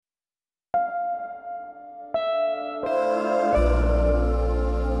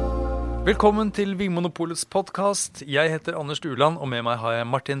Velkommen til Vinmonopolets podcast. Jeg heter Anders Duland, og med meg har jeg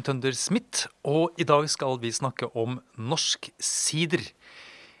Martin Tønder Smith. Og i dag skal vi snakke om norsk sider.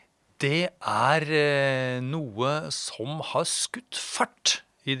 Det noe som har skutt fart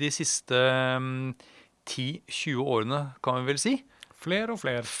i de siste 10-20 årene, kan vi vel si. Flere og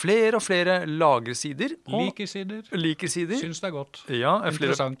flere. Flere og flere lager sider. Liker sider. Liker sider. Syns det godt. Ja,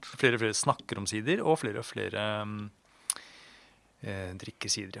 Interessant. Flere og flere snakker om sider, og flere og flere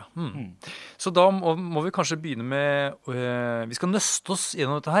drikkesider, ja. Så da må vi kanskje begynne med, vi skal nøste oss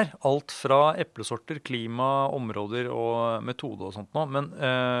gjennom dette her. Alt fra eplesorter, klima, områder og metode og sånt nå. Men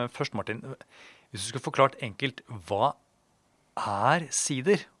først, Martin, hvis du skulle forklart enkelt, hva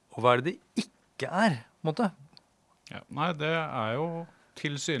sider? Og hva det ikke på en måte? Ja, nei, det jo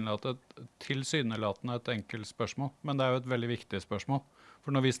tilsynelatende et enkelt spørsmål, men det jo et veldig viktig spørsmål. For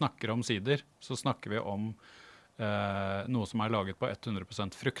når vi snakker om sider, så snakker vi om noe som laget på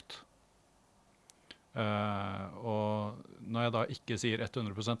 100% frukt. Og når jeg da ikke sier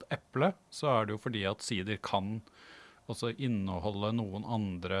 100% eple, så det jo fordi at sider kan også inneholde noen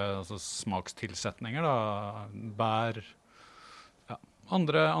andre smakstilsetninger, da, bær, ja,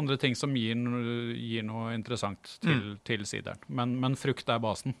 andre ting som gir noe interessant til sideren. Men frukt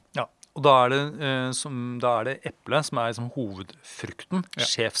basen. Ja. Og da det eple som liksom hovedfrukten, ja.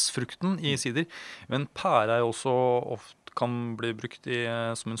 Sjefsfrukten i sider. Men pære jo også ofte kan bli brukt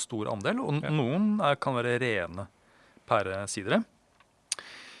som en stor andel, og ja. Noen kan være rene pæresidere.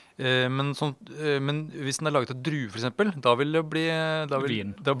 Men hvis den laget av druer, for eksempel, da vil det bli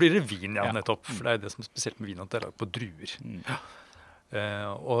vin. Da blir det vin, ja, nettopp. For det det som spesielt med vin, at det laget på druer. Ja.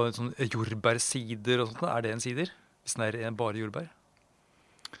 Og sånn jordbærsider og sånt, det en sider? Hvis den bare jordbær?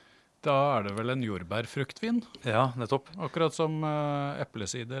 Da det vel en jordbærfruktvin. Ja, nettopp. Akkurat som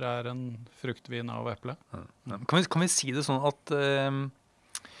eplesider en fruktvin av eple. Ja. Kan vi si det sånn at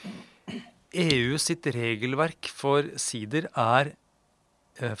EU sitt regelverk for sider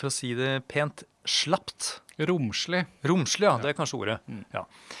for å si det pent, slapt? Romslig. Romslig, ja. Det kanskje ordet. Ja.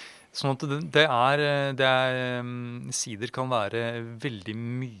 Sånn at sider kan være veldig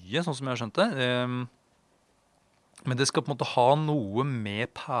mye, sånn som jeg har skjønt det. Men det skal på en måte ha noe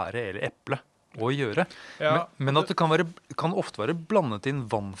med pære eller eple å gjøre. Ja, men at det kan ofte være blandet inn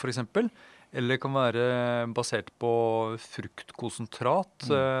vann, for eksempel. Eller det kan være basert på fruktkonsentrat,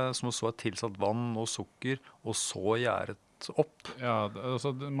 som så tilsatt vann og sukker, og så gjæret opp. Ja,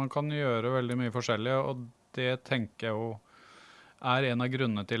 altså, man kan gjøre veldig mye forskjellig, og det tenker jeg jo en av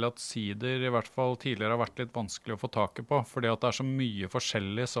grunnene til at sider i hvert fall tidligere har vært litt vanskelig å få taket på, fordi at det så mye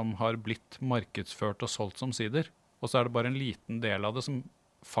forskjellig som har blitt markedsført og solgt som sider. Og så det bare en liten del av det som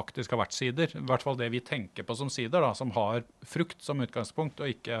faktisk har vært sider. I hvert fall det vi tenker på som sider, da, som har frukt som utgangspunkt, og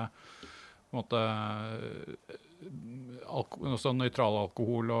ikke nøytral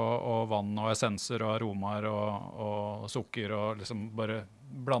alkohol og vann og essenser og aromaer og sukker og liksom bare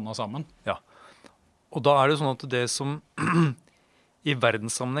blandet sammen. Ja, og da det sånn at det som i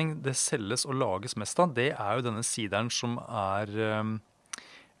verdenssammenheng det selges og lages mest av, det jo denne sideren som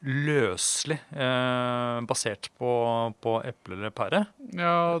løselig basert på eple eller pære.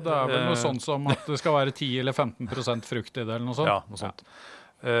 Ja, det vel noe sånt som at det skal være 10 eller 15% frukt i det, eller noe sånt. Ja, noe sånt.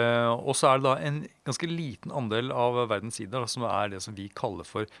 Ja. Og så det da en ganske liten andel av verdens sider, som det som kan vi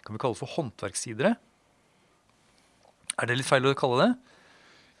kalle for håndverkssidere? Det litt feil å kalle det?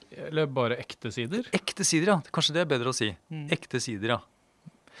 Eller bare ekte sider? Ekte sider, ja. Kanskje det bedre å si. Ekte sider, ja.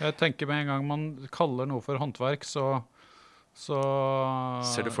 Jeg tenker med en gang man kaller noe for håndverk, så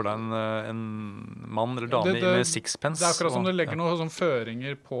ser du for deg en mann eller dame med sixpence? Det akkurat som det legger noen sånne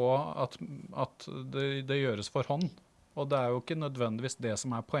føringer på at det gjøres for hånd. Og det jo ikke nødvendigvis det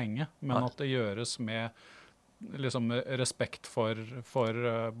som poenget, men at det gjøres med liksom, respekt for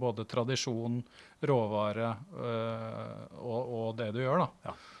både tradisjon, råvare og det du gjør.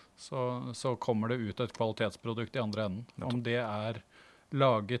 Da. Ja. Så kommer det ut et kvalitetsprodukt i andre enden. Om det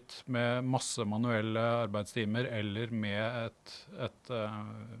laget med masse manuelle arbeidstimer eller med et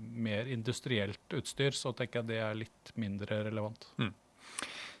mer industrielt utstyr, så tenker jeg det litt mindre relevant.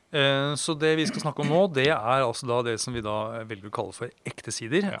 Så det vi skal snakke om nå, det altså da det som vi da velger å kalle for ekte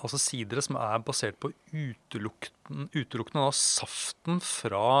sider. Ja. Altså sidere som basert på utelukkende av saften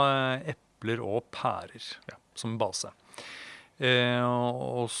fra epler og pærer som base.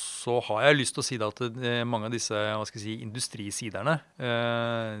 Og så har jeg lyst til å si da at mange av disse industrisiderne,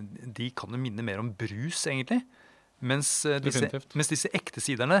 de kan jo minne mer om brus egentlig, mens disse ekte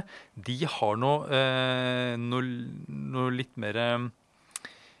siderne, de har noe litt mer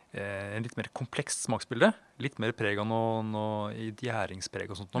en litt mer komplekst smaksbilde, litt mer preg av noe i gjæringspreg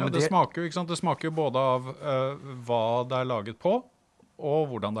og sånt. Ja, det smaker jo, ikke sant? Det smaker jo både av hva det laget på, og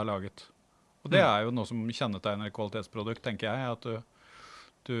hvordan det er laget. Og det er jo noe som kjennetegner et kvalitetsprodukt, tenker jeg, at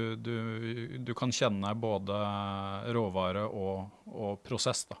du kan kjenne både råvare og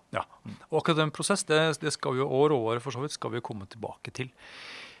prosess, da. Ja, og akkurat den prosess, det skal vi jo, og råvare for så vidt, skal vi jo komme tilbake til.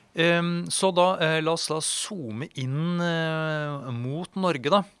 Så da, la oss zoome inn mot Norge,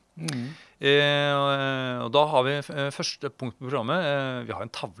 da. Og da har vi første punkt på programmet. Vi har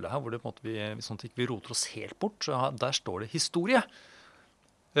en tavle her hvor det på en måte sånn at vi ikke roter oss helt bort. Så der står det historie.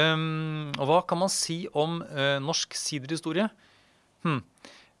 Og hva kan man si om norsk siderhistorie?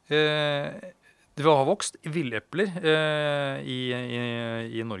 Det har vokst villepler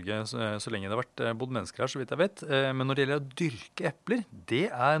i Norge så lenge det har vært bodd mennesker her, så vidt jeg vet. Men når det gjelder å dyrke epler, det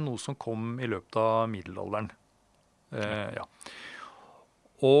er noe som kom i løpet av middelalderen. Ja.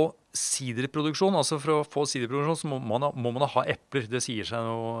 Og siderproduksjon, altså for å få siderproduksjon så må man ha epler, det sier seg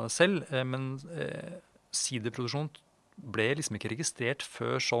jo selv, men siderproduksjon ble liksom ikke registrert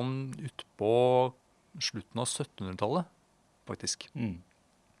før sånn ut på slutten av 1700-tallet, faktisk.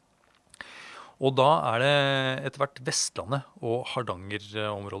 Og da er det etter hvert Vestlandet og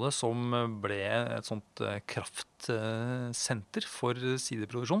Hardanger-området som ble et sånt kraftsenter for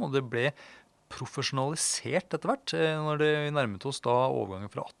siderproduksjon, og det ble profesjonalisert etter hvert. Når det nærmet oss da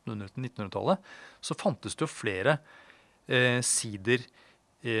overgangen fra 1800 til 1900-tallet, så fantes det jo flere sider,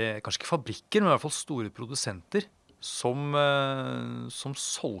 kanskje ikke fabrikker, men i hvert fall store produsenter, som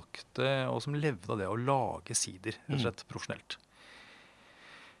solgte og som levde av det å lage sider, rett og slett profesjonelt.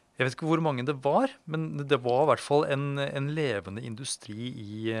 Jeg vet ikke hvor mange det var, men det var i hvert fall en levende industri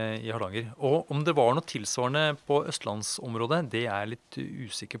i Hardanger. Og om det var noe tilsvarende på Østlandsområdet, det er jeg litt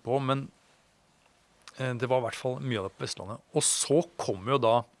usikker på, men det var i hvert fall mye av det på Vestlandet. Og så kom jo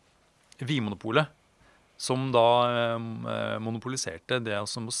da Vinmonopolet, som da monopoliserte det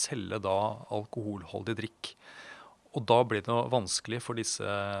som å selge da alkoholholdig drikk. Og da ble det vanskelig for disse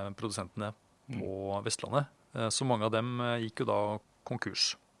produsentene på Vestlandet. Så mange av dem gikk jo da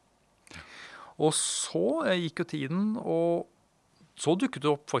konkurs. Og så gikk jo tiden, og så dukket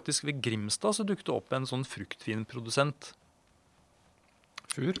det opp faktisk ved Grimstad, så dukket det opp en sånn fruktvinprodusent.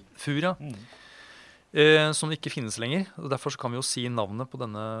 Fur, ja. Som ikke finnes lenger. Og derfor så kan vi jo si navnet på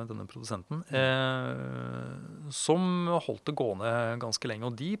denne produsenten. Som holdt det gående ganske lenge.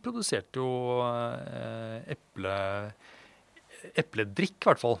 Og de produserte jo epledrikk i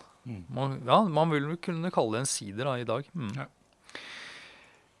hvert fall. Man vil jo kunne kalle det en sider da, i dag. Ja.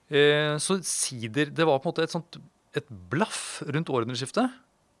 Så sider, det var på en måte et blaff rundt århundreskiftet.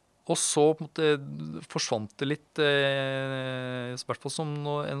 Og så på en måte forsvant det litt, i hvert fall som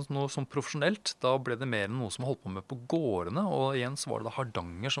noe som profesjonelt. Da ble det mer enn noe som holdt på med på gårdene. Og igjen så var det da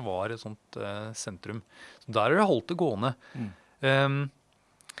Hardanger som var et sånt sentrum. Så der det holdt det gående. Men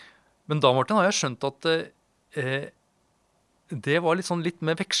da, Martin, har jeg skjønt at det var litt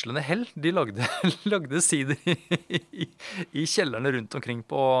med vekslende hell. De lagde sider i kjellerne rundt omkring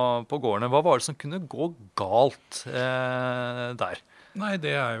på gårdene. Hva var det som kunne gå galt der? Nei,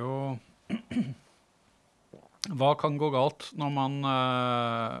 det er jo Hva kan gå galt når man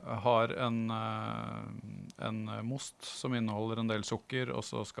har en most som inneholder en del sukker, og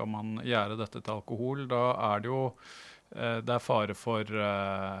så skal man gjære dette til alkohol? Da er det jo det er fare for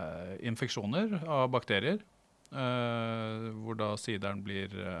infeksjoner av bakterier, hvor da sideren blir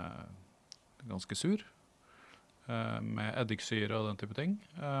ganske sur, med eddiksyre og den type ting.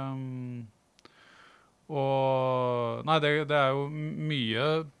 Og nei, det er jo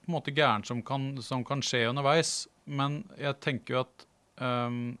mye på en måte gærent som kan skje underveis, men jeg tenker jo at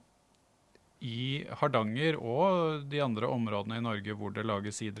i Hardanger og de andre områdene i Norge hvor det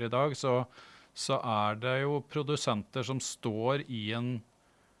lages sider i dag, så er det jo produsenter som står i en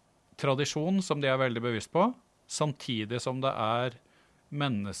tradisjon som de er veldig bevisst på, samtidig som det er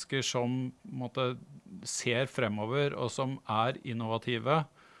mennesker som på en måte ser fremover og som er innovative,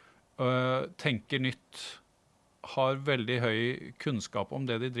 tenker nytt, har veldig høy kunnskap om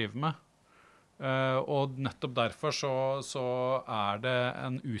det de driver med. Og nettopp derfor så er det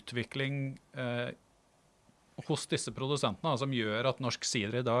en utvikling hos disse produsentene som gjør at norsk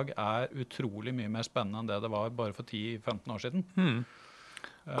sider i dag er utrolig mye mer spennende enn det det var bare for 10-15 år siden.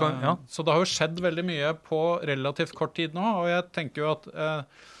 Ja. Så det har jo skjedd veldig mye på relativt kort tid nå, og jeg tenker jo at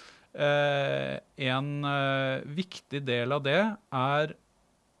en viktig del av det er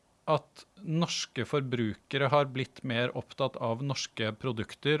at norske forbrukere har blitt mer opptatt av norske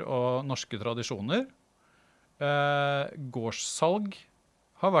produkter og norske tradisjoner. Gårdssalg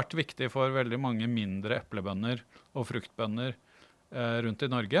har vært viktig for veldig mange mindre eplebønder og fruktbønder rundt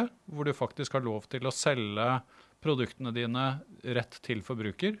i Norge, hvor du faktisk har lov til å selge produktene dine rett til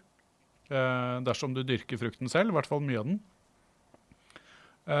forbruker, dersom du dyrker frukten selv, i hvert fall mye av den.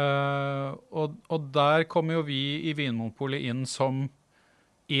 Og der kommer jo vi i Vinmonopolet inn som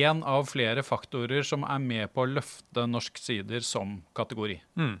en av flere faktorer som er med på å løfte norsk sider som kategori.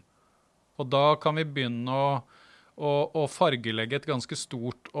 Og da kan vi begynne å fargelegge et ganske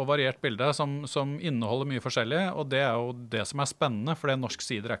stort og variert bilde som inneholder mye forskjellig, og det er jo det som er spennende, for norsk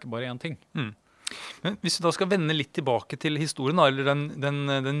sider er ikke bare én ting. Men hvis vi da skal vende litt tilbake til historien, da, eller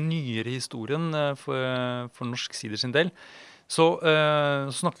den nyere historien for norsk sider sin del, så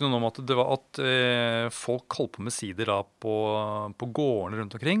snakket noen om at det var at folk holdt på med sider da på gårdene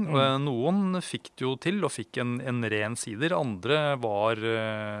rundt omkring. Noen fikk det jo til og fikk en ren sider. Andre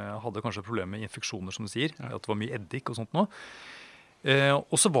hadde kanskje problemer med infeksjoner, som du sier. At det var mye eddik og sånt nå.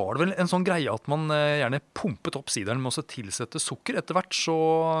 Og så var det vel en sånn greie at man gjerne pumpet opp sideren med å tilsette sukker. Etter hvert,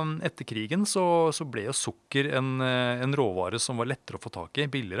 etter krigen, så ble jo sukker en råvare som var lettere å få tak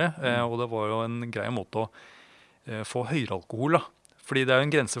i, billigere. Og det var jo en grei måte å få høyere alkohol, da. Fordi det er jo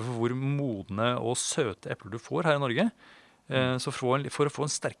en grense for hvor modne og søte epler du får her i Norge. Så for å få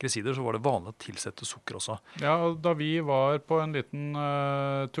en sterkere sider, så var det vanlig å tilsette sukker også. Ja, og da vi var på en liten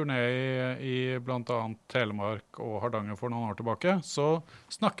turné i blant annet Telemark og Hardanger for noen år tilbake, så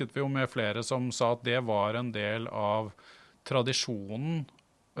snakket vi jo med flere som sa at det var en del av tradisjonen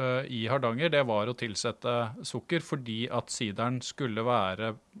i Hardanger. Det var å tilsette sukker fordi at sideren skulle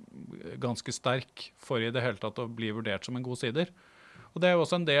være ganske sterk for i det hele tatt å bli vurdert som en god sider. Og det er jo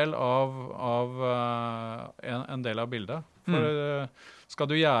også en del av bildet. For skal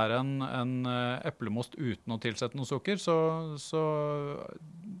du gjøre en eplemost uten å tilsette noe sukker, så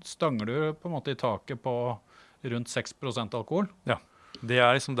stanger du på en måte i taket på rundt 6% alkohol. Ja, det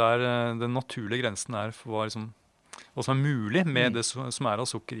er liksom der den naturlige grensen er for hva som er mulig med det som er av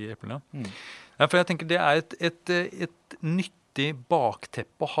sukker i eplene. Ja, for jeg tenker det er et nyttig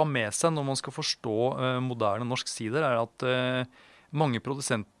bakteppe å ha med seg når man skal forstå moderne norsk sider, er at mange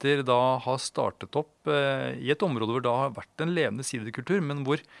produsenter da har startet opp i et område hvor det har vært en levende siderkultur, men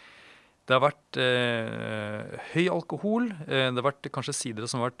hvor det har vært høy alkohol, det har vært kanskje sidere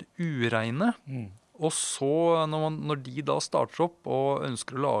som har vært ureine, og så når de da starter opp og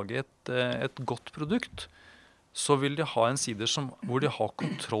ønsker å lage et godt produkt, så vil de ha en sider hvor de har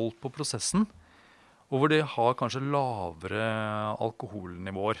kontroll på prosessen, og hvor de har kanskje lavere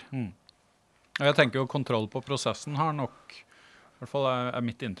alkoholnivåer. Jeg tenker jo kontroll på prosessen har nok, i hvert fall er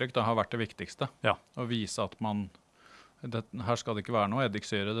mitt inntrykk, det har vært det viktigste. Ja. Å vise at her skal det ikke være noe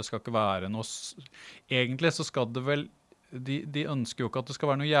eddiksyre, det skal ikke være noe... Egentlig så skal det vel, de ønsker jo ikke at det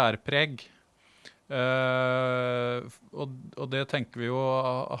skal være noe gjærpreg. Og det tenker vi jo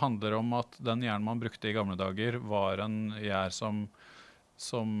handler om at den gjæren man brukte i gamle dager var en gjær som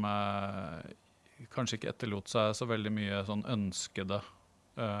kanskje ikke etterlot seg så veldig mye sånn ønskede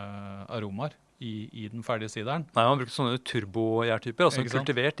aromaer i den ferdige sideren. Nei, man brukte sånne turbogjærtyper, altså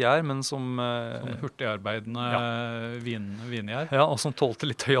kultivert gjær, men som sånn hurtigarbeidende vingjær. Ja, og som tålte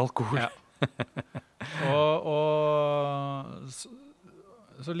litt høy alkohol. Ja.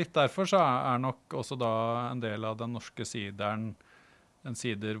 Så litt derfor så er nok også da en del av den norske sideren en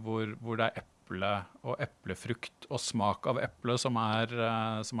sider hvor det er eple og eplefrukt og smak av eple som er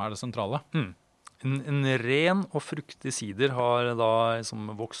det sentrale. En ren og fruktig sider har da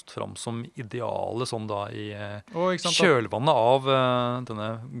vokst fram som ideale sånn da i kjølvannet av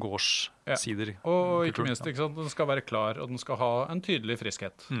denne gårdssider. Og ikke minst, ikke sant? Den skal være klar, og den skal ha en tydelig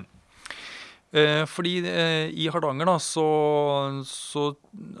friskhet. Fordi i Hardanger da, så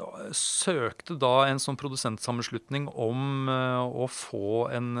søkte da en sånn produsentsammenslutning om å få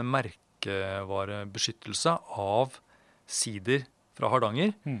en merkevarebeskyttelse av sider fra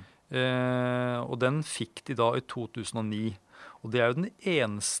Hardanger. Og den fikk de da i 2009. Og det er jo den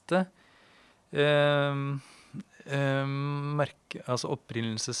eneste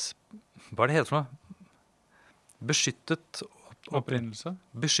opprinnelses... Hva er det heter for noe? Beskyttet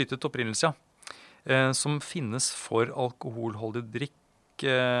opprinnelse, ja. Som finnes for alkoholholdig drikk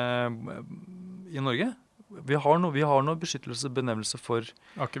i Norge. Vi har noe beskyttelsesbenevnelse for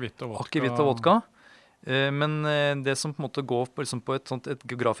akevitt og vodka. Men det som på en måte går på et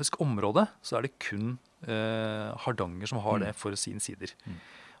geografisk område, så er det kun Hardanger som har det for sin sider.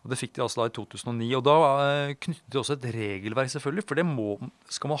 Og det fikk de altså da i 2009. Og da knyttet de også et regelverk selvfølgelig, for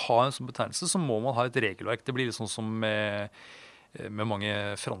skal man ha en sånn betegnelse, så må man ha et regelverk. Det blir litt sånn som med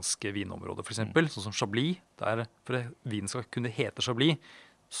mange franske vinområder, for eksempel, sånn som Chablis. For at vinen skal kunne hete Chablis,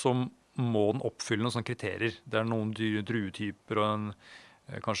 så må den oppfylle noen sånne kriterier. Det er noen druetyper og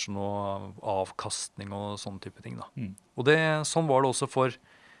kanskje noe avkastning og sånne type ting. Da. Og sånn var det også for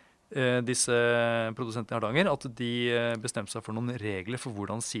disse produsentene i Hardanger, at de bestemte seg for noen regler for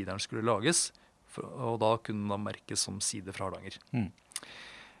hvordan sideren skulle lages, og da kunne den merkes som sider fra Hardanger.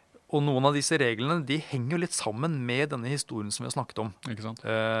 Og noen av disse reglene, de henger jo litt sammen med denne historien som vi har snakket om. Ikke sant?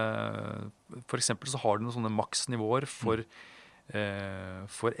 For eksempel så har du noen sånne maksnivåer for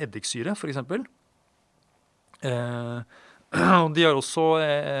eddiksyre, for eksempel. Og de har også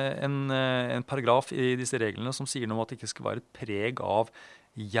en paragraf i disse reglene som sier noe om at det ikke skal være et preg av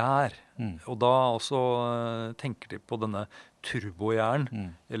gjær. Og da også tenker de på denne turbojæren,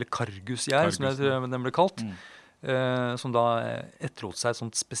 eller kargusgjær, som den ble kalt, som da etterlot seg et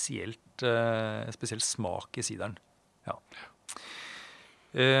sånt spesiell smak i sideren. Ja.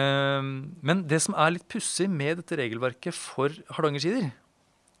 Men det som er litt pussig med dette regelverket for hardangersider,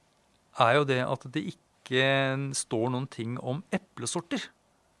 er jo det at det ikke står noen ting om eplesorter.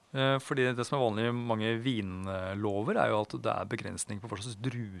 Fordi det som er vanlig i mange vinlover er jo at det er begrensning på hva slags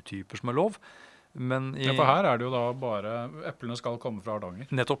druetyper som er lov. Men for her er det jo da bare eplene skal komme fra Hardanger.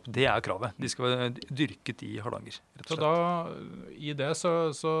 Nettopp, det er kravet. De skal være dyrket i Hardanger, rett og slett. Så da, i det så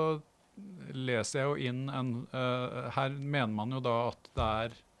leser jeg jo inn her mener man jo da at det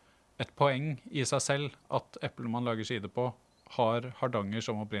er et poeng i seg selv at eplene man lager side på har Hardanger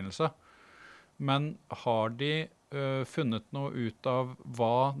som opprinnelse. Men har de funnet noe ut av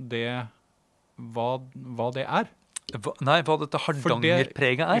hva det er? Hva dette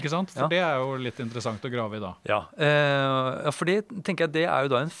hardangerpreget er. Ikke sant? For det er jo litt interessant å grave i da. Ja, for det tenker jeg det er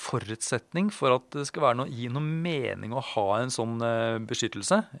jo da en forutsetning for at det skal gi noe mening å ha en sånn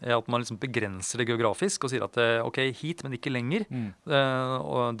beskyttelse. At man liksom begrenser det geografisk og sier at ok, hit, men ikke lenger.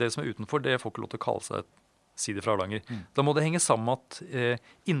 Og det som er utenfor, det får ikke lov til å kalle seg sider fra Hardanger. Da må det henge sammen med at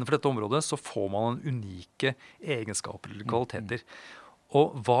innenfor dette området så får man unike egenskaper eller kvaliteter.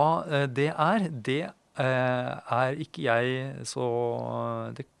 Og hva det er ikke jeg så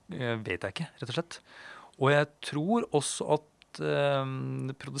det vet jeg ikke, rett og slett. Og jeg tror også at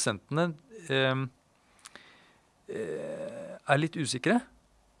produsentene er litt usikre,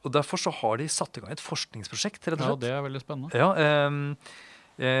 og derfor så har de satt i gang et forskningsprosjekt, rett og slett. Ja, det er veldig spennende. Ja,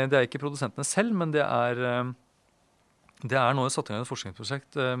 det er ikke produsentene selv, men det er nå satt i gang et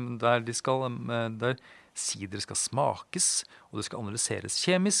forskningsprosjekt der sider skal smakes, og det skal analyseres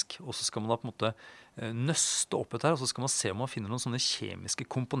kjemisk, og så skal man da på en måte nøste opp dette her, og så skal man se om man finner noen sånne kjemiske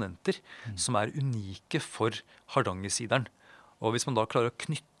komponenter som er unike for hardangersideren. Og hvis man da klarer å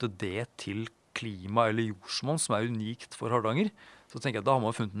knytte det til klima eller jordsmonn som er unikt for Hardanger, så tenker jeg at da har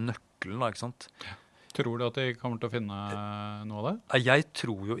man funnet nøkkelen, da, ikke sant? Tror du at de kommer til å finne noe av det? Jeg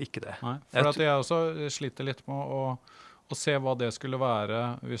tror jo ikke det. Nei, for at jeg også sliter litt med å se hva det skulle være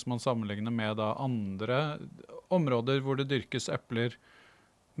hvis man sammenligner med da andre områder hvor det dyrkes epler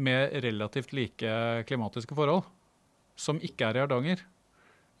med relativt like klimatiske forhold, som ikke er i Hardanger.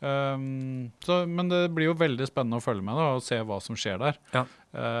 Men det blir jo veldig spennende å følge med da, og se hva som skjer der. Ja.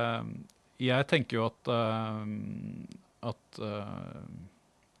 Jeg tenker jo at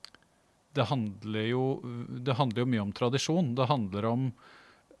det handler jo mye om tradisjon. Det handler om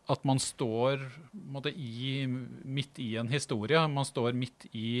at man står midt i en historie. Man står midt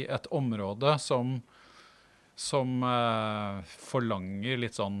i et område som forlanger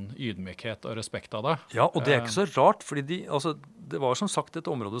litt sånn ydmykhet og respekt av det. Ja, og det er ikke så rart, fordi det var som sagt et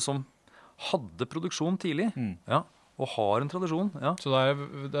område som hadde produksjon tidlig, ja, og har en tradisjon. Ja. Så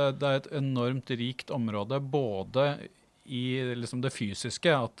det er et enormt rikt område, både i liksom det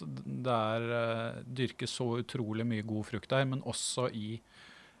fysiske, at det dyrkes så utrolig mye god frukt der, men også i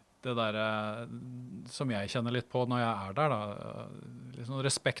det der som jeg kjenner litt på når jeg er der, da. Liksom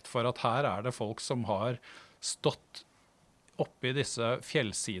respekt for at her er det folk som har stått oppe i disse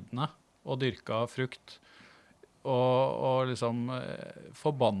fjellsidene og dyrka frukt, og liksom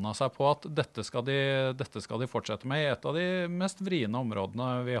forbanna seg på at dette skal de fortsette med i et av de mest vriene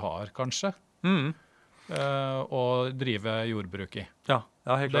områdene vi har, kanskje. Og drive jordbruk i. Ja,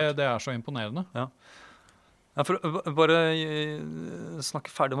 helt klart. Det er så imponerende. Ja. Ja, for bare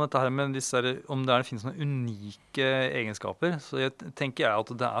snakke ferdig om dette her med om det finnes noen unike egenskaper, så tenker jeg at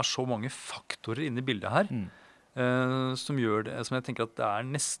det er så mange faktorer inne i bildet her som gjør det, som jeg tenker at det er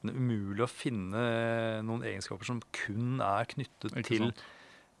nesten umulig å finne noen egenskaper som kun er knyttet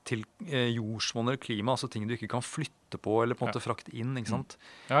til jordsmonn eller klima, altså ting du ikke kan flytte på eller på en måte frakte inn, ikke sant?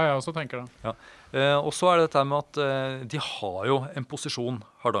 Ja, jeg også tenker det. Ja. Og så det dette med at de har jo en posisjon,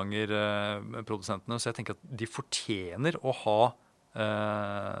 Hardanger-produsentene, så jeg tenker at de fortjener å ha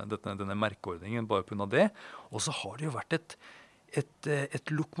denne merkeordningen bare på grunn av det. Og så har det jo vært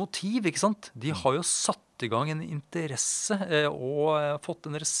et lokomotiv, ikke sant? De har jo satt i gang en interesse og fått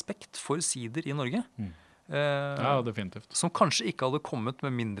en respekt for sider i Norge. Ja, definitivt. Som kanskje ikke hadde kommet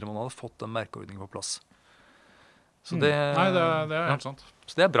med mindre man hadde fått en merkeordning på plass. Så Nei, det er helt sant.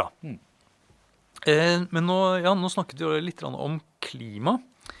 Så det er bra. Men nå snakket vi jo litt om klima.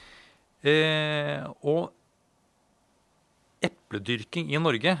 Og epledyrking i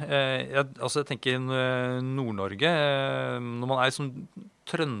Norge, jeg tenker Nord-Norge, når man er i sånn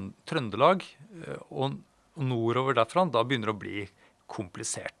Trøndelag og nordover derfra, da begynner det å bli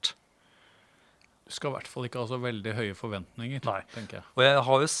komplisert. Du skal i hvert fall ikke ha så veldig høye forventninger, Nei. tenker jeg. Og jeg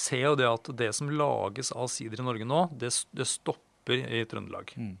har jo ser jo det at det som lages av sider i Norge nå, det stopper i Trøndelag.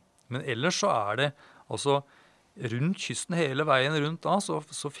 Men ellers så er det altså rundt kysten hele veien rundt da,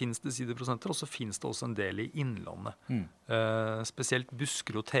 så finnes det siderprosenter, og så finnes det også en del i innlandet. Spesielt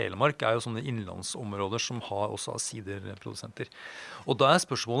Buskerud og Telemark er jo sånne innlandsområder som har også siderprodusenter. Og da er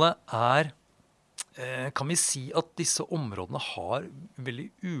spørsmålet kan vi si at disse områdene har veldig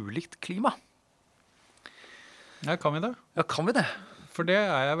ulikt klima? Ja, kan vi det? Ja, kan vi det? For det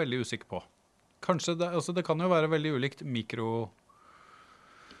er jeg veldig usikker på. Kanskje det kan jo være veldig ulikt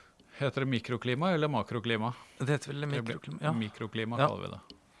Heter det mikroklima eller makroklima? Det heter vel mikroklima, ja. Mikroklima kaller vi det.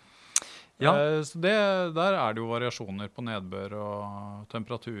 Ja. Så der er det jo variasjoner på nedbør og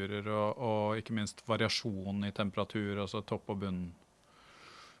temperaturer, og ikke minst variasjon i temperatur, altså topp og bunn.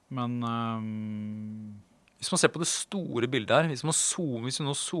 Men hvis man ser på det store bildet her, hvis vi nå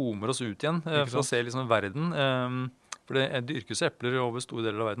zoomer oss ut igjen for å se liksom verden, for det dyrkes epler over store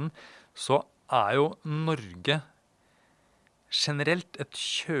deler av verden, så er jo Norge generelt et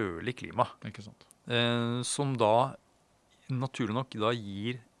kjølig klima. Ikke sant. Som da, naturlig nok, da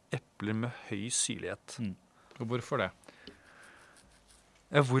gir epler med høy syrlighet. Og hvorfor det?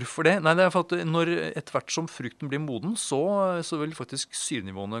 Hvorfor det? Nei, det er for at når etter hvert som frukten blir moden, så vil faktisk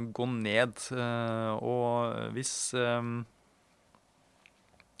syrenivåene gå ned.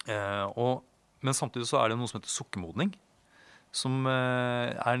 Men samtidig så er det noe som heter sukkermodning, som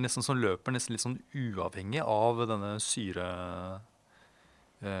løper nesten litt sånn uavhengig av denne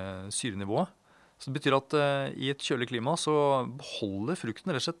syrenivået. Så det betyr at i et kjølig klima så beholder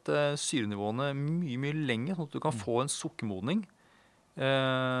frukten rett og slett syrenivåene mye, mye lenger, sånn at du kan få en sukkermodning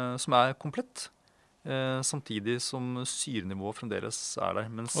som er komplett, samtidig som syrenivået fremdeles er der.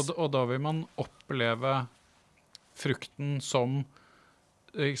 Og da vil man oppleve frukten som,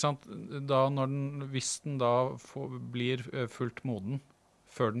 ikke sant, hvis den da blir fullt moden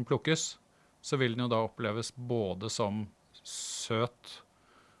før den plukkes, så vil den jo da oppleves både som søt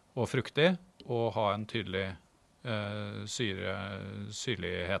og fruktig, og ha en tydelig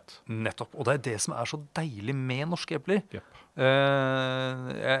syrlighet. Nettopp, og det er det som er så deilig med norske epler. Yep.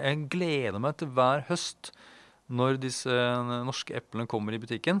 Jeg gleder meg til hver høst når disse norske eplene kommer i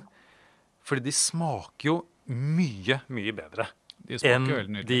butikken, fordi de smaker jo mye, mye bedre enn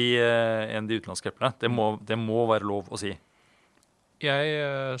de utenlandske eplene. Det må være lov å si. Jeg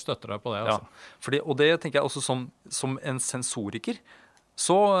støtter deg på det, altså. Ja, og det tenker jeg også som en sensoriker,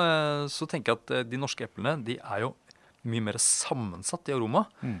 så tenker jeg at de norske eplene, de er jo mye mer sammensatt i aroma.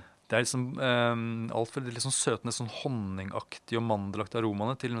 Det er liksom alt fra litt sånn søtende, sånn honningaktige og mandelaktige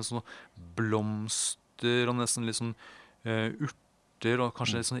aromaene til sånn blomster og nesten litt sånn urter og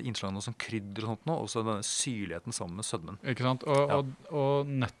kanskje sånn innslag av noe sånn krydder og sånt noe, og så denne syrligheten sammen med sødmen. Ikke sant? Og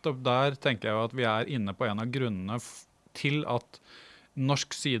nettopp der tenker jeg at vi er inne på en av grunnene til at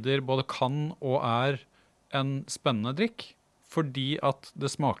norsk sider både kan og er en spennende drikk, fordi at det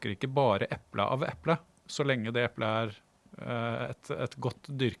smaker ikke bare eple av eple, så lenge det eplet er et godt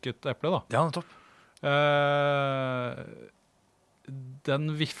dyrket eple, da. Ja, nettopp.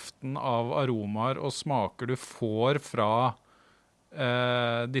 Den viften av aromaer og smaker du får fra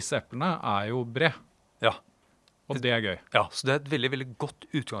disse eplene er jo bred. Ja. Og det er gøy. Ja, så det er et veldig, veldig godt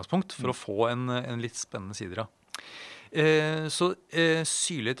utgangspunkt for å få en litt spennende sider, ja.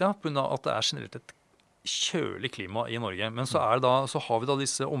 Syrlighet, ja, på grunn av at det er generelt et kjølig klima i Norge. Men så har vi da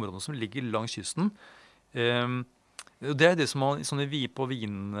disse områdene som ligger langs kysten. Det er det som man i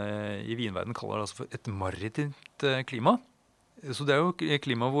vinverden kaller det altså for et maritimt klima. Så det er jo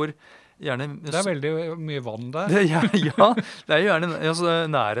klima hvor gjerne... Det er veldig mye vann der. Ja, det er jo gjerne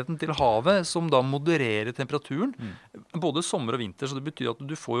nærheten til havet som da modererer temperaturen. Både sommer og vinter, så det betyr at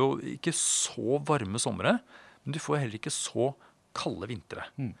du får jo ikke så varme somre, men du får heller ikke så kalde vintre.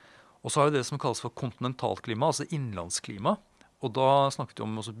 Og så har vi det som kalles for kontinentalklima, altså innlandsklima. Og da snakket vi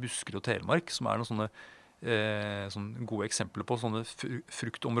om også Buskerud og Telemark, som er noen sånne gode eksempler på sånne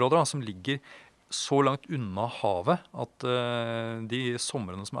fruktområder da, som ligger så langt unna havet at de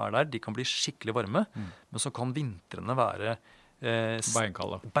somrene som er der, de kan bli skikkelig varme, men så kan vintrene være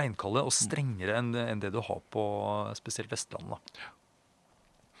beinkalde og strengere enn det du har på spesielt Vestlandet.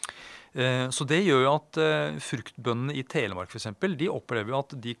 Så det gjør jo at fruktbøndene i Telemark for eksempel, de opplever jo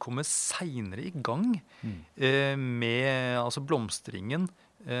at de kommer senere i gang med, altså blomstringen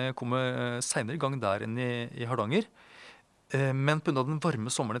kommer senere i gang der enn i Hardanger. Men på grunn av den varme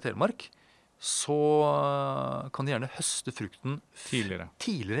sommeren i Telemark, så kan de gjerne høste frukten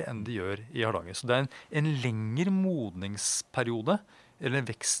tidligere enn de gjør i Hardanger. Så det er en lengre modningsperiode, eller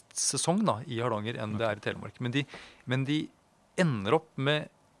en vekstsesong da, i Hardanger enn det er i Telemark. Men de ender opp med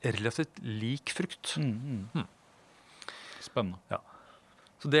relativt lik frukt. Spennende. Ja.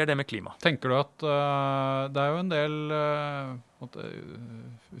 Så det er det med klima. Tenker du at det er jo en del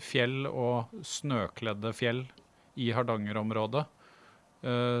fjell og snøkledde fjell i Hardanger-området,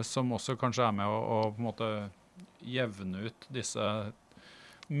 som også kanskje er med å på en måte jevne ut disse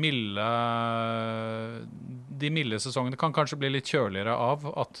de milde sesongene kan kanskje bli litt kjøligere av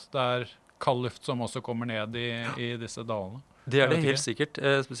at det er kald luft som også kommer ned i disse dalene. Det er det helt sikkert,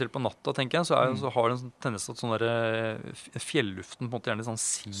 spesielt på natta, tenker jeg, så har det en tendens til at sånn der fjelluften på en måte gjerne sånn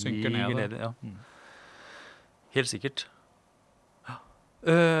synker ned. Ja. Helt sikkert.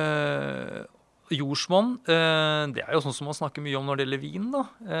 Jordsmonn, det er jo sånn som man snakker mye om når det gjelder vin, da.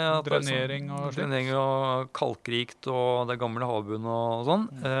 Drenering og slikt. Drenering og kalkrikt, og det er gamle havbunn og sånn.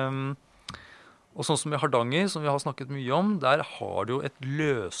 Og sånn som i Hardanger, som vi har snakket mye om, der har du jo et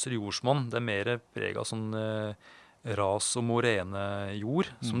løsere jordsmonn. Det er mer preg av sånn ras- og morene-jord,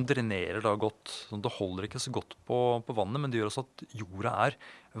 som drenerer da godt. Sånn, det holder ikke så godt på vannet, men det gjør også at jorda er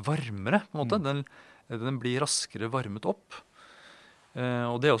varmere, på en måte. Den blir raskere varmet opp.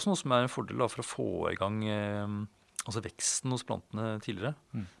 Og det er også noe som er en fordel da, for å få i gang altså veksten hos plantene tidligere.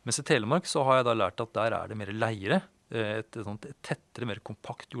 Mens i Telemark så har jeg da lært at der er det mer leire, et tettere, mer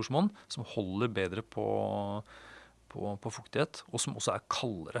kompakt jordsmonn, som holder bedre på fuktighet, og som også er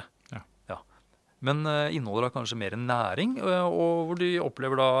kaldere. Ja. Men inneholder da kanskje mer næring, og hvor de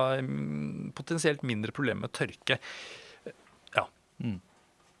opplever da potensielt mindre problemer med tørke. Ja.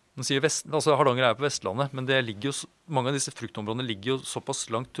 Hardanger er på Vestlandet, men mange av disse fruktområdene ligger jo såpass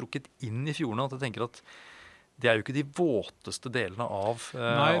langt trukket inn i fjordene at jeg tenker at det er jo ikke de våteste delene av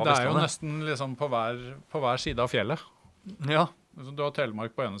Vestlandet. Nei, det er jo nesten liksom på hver side av fjellet. Ja. Så du har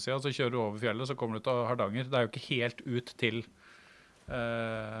Telemark på ene siden, så kjører du over fjellet, så kommer du til Hardanger. Det er jo ikke helt ut til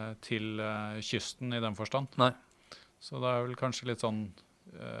kysten i den forstand. Nei. Så det er vel kanskje litt sånn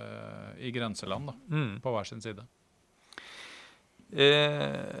i grenseland da, på hver sin side.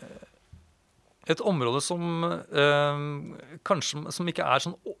 Et område som kanskje som ikke er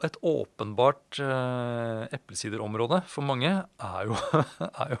sånn et åpenbart eplesiderområde for mange, er jo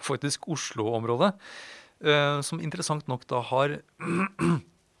faktisk Oslo-området, som interessant nok da har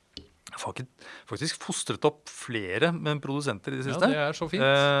faktisk fostret opp flere produsenter i det siste. Ja, det er så fint.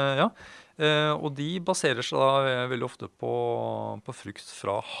 Og de baserer seg da veldig ofte på frukt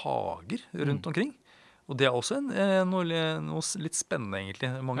fra hager rundt omkring. Og det er også noe litt spennende, egentlig.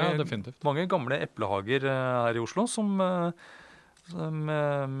 Mange gamle eplehager her i Oslo med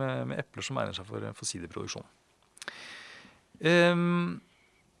epler som egner seg for siderproduksjon.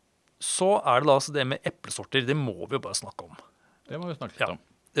 Så er det da altså det med eplesorter. Det må vi jo bare snakke om. Det må vi snakke litt om.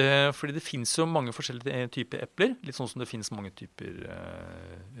 Fordi det finnes jo mange forskjellige typer epler, litt sånn som det finnes mange typer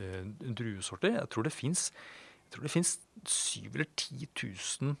druesorter. Jeg tror det finnes 7 eller 10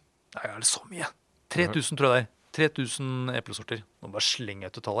 000. Nei, er det så mye? 3000 tror jeg det er. 3000 eplesorter. Nå bare slenger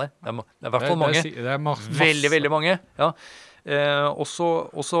jeg ut et tall her. Det er i hvert fall mange. Det er masse. Veldig, veldig mange. Ja. Og så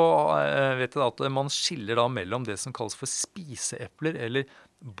vet jeg da at man skiller da mellom det som kalles for spiseepler, eller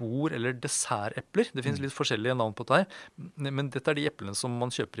bord- eller dessertepler. Det finnes litt forskjellige navn på dette her. Men dette er de eplene som man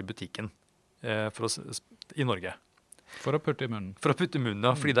kjøper i butikken i Norge. For å putte i munnen. For å putte i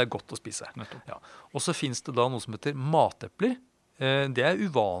munnen, ja, fordi det er godt å spise. Ja. Og så finnes det da noe som heter matepler. Det er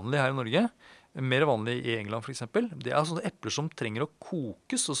uvanlig her i Norge. Mer vanlig i England, for eksempel. Det er sånne epler som trenger å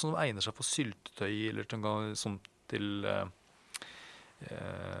kokes, og som egner seg for syltetøy, eller sånn til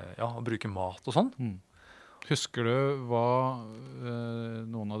å bruke mat og sånn. Husker du hva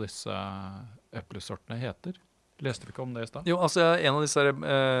noen av disse eplesortene heter? Leste vi ikke om det i sted? Jo, altså en av disse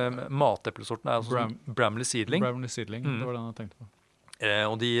mateplesortene er sånn Bramley Seedling. Bramley Seedling, det var den jeg tenkte på.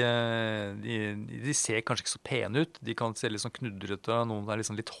 Og de ser kanskje ikke så pene ut. De kan se litt sånn knudrete, noen er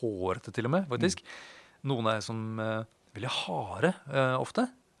liksom litt hårete til og med, faktisk. Noen er sånn veldig harde ofte.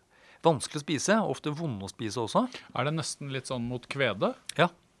 Vanskelig å spise, ofte vonde å spise også. Er det nesten litt sånn mot kvede? Ja,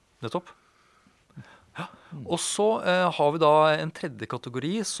 nettopp. Ja. Og så har vi da en tredje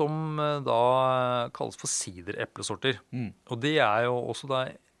kategori som da kalles for sidereplesorter. Og det er jo også da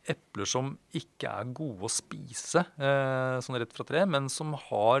epler som ikke er gode å spise sånn rett fra tre, men som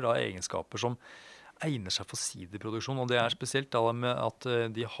har da egenskaper som egner seg for siderproduksjon. Og det er spesielt da med at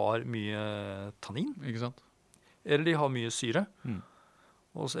de har mye tannin. Ikke sant? Eller de har mye syre.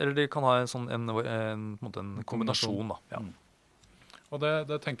 Eller de kan ha en kombinasjon. Da. Ja. Og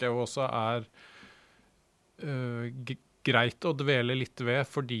det tenker jeg jo også er greit å dvele litt ved,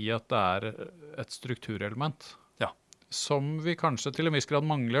 fordi at det er et strukturelement. Ja. Som vi kanskje til en viss grad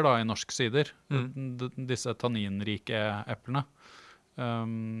mangler da i norsk sider. Mm. Disse tanninrike eplene.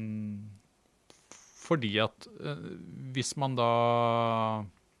 Fordi at hvis man da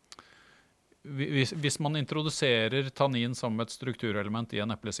hvis man introduserer tannin som et strukturelement i en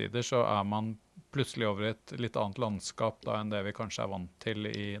eplesider, så er man plutselig over et litt annet landskap da enn det vi kanskje er vant til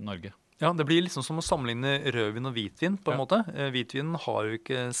i Norge. Ja, det blir liksom som å sammenligne rødvin og hvitvin på en måte. Hvitvinen har jo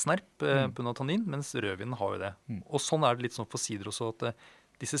ikke snerp på grunn av tannin, mens rødvinen har jo det. Og sånn er det litt sånn for sider også, at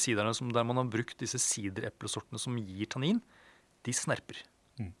disse siderne der man har brukt disse sidereplesortene som gir tannin, de snerper.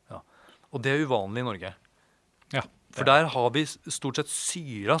 Ja. Og det er uvanlig i Norge. Ja. For der har vi stort sett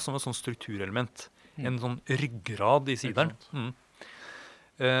syra som et sånn strukturelement. En sånn ryggrad i sideren.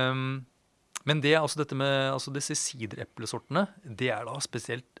 Men det, altså dette med disse sidereplesortene, det er da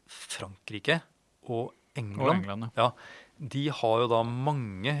spesielt Frankrike og England. Ja, de har jo da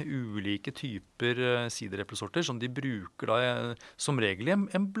mange ulike typer sidereplesorter som de bruker da som regel i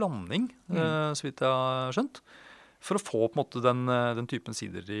en blanding, så vidt jeg har skjønt, for å få på en måte den typen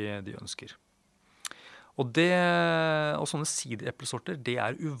sider de ønsker. Og sånne sidereplesorter, det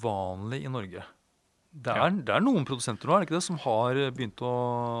er uvanlig i Norge. Det er noen produsenter nå, er det ikke det, som har begynt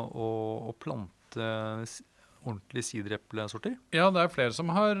å plante ordentlige sidereplesorter? Ja, det er flere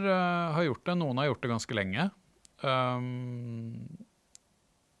som har gjort det. Noen har gjort det ganske lenge.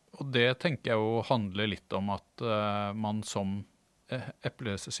 Og det tenker jeg jo handler litt om at man som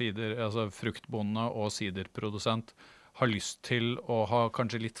eplesider, altså fruktbonde og siderprodusent, har lyst til å ha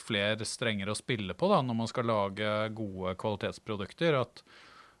kanskje litt flere strenger å spille på da, når man skal lage gode kvalitetsprodukter, at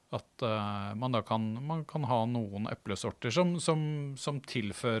man da kan ha noen eplesorter som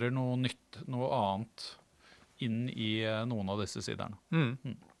tilfører noe nytt, noe annet inn i noen av disse siderne.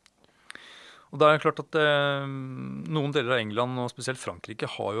 Og da er det klart at noen deler av England, og spesielt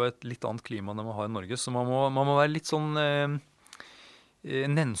Frankrike, har jo et litt annet klima enn man har i Norge, så man må være litt sånn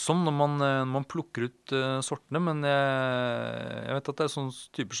nennsom når man plukker ut sortene, men jeg vet at det er sånne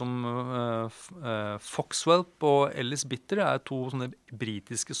typer som Foxwhelp og Ellis Bitter er to sånne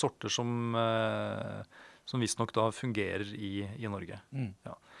britiske sorter som visstnok da fungerer i Norge.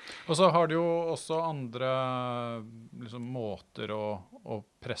 Ja. Og så har du jo også andre liksom, måter å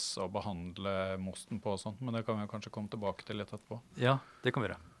presse og behandle mosten på og sånt, men det kan vi kanskje komme tilbake til litt etterpå. Ja, det kan vi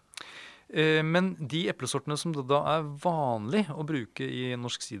gjøre. Men de eplesortene som det da er vanlig å bruke i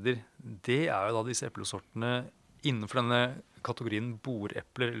norsk sider, det er jo da disse eplesortene innenfor denne kategorien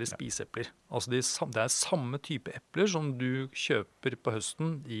bordepler eller spiseepler. Altså det er samme type epler som du kjøper på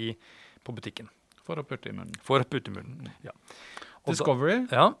høsten på butikken. For å putte i munnen. Ja. Discovery,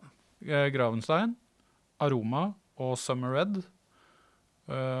 Gravenstein, Aroma og Summer Red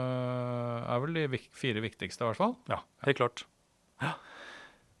er vel de 4 viktigste i hvert fall. Ja, helt klart. Ja.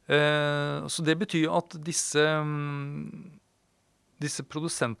 Så det betyr at disse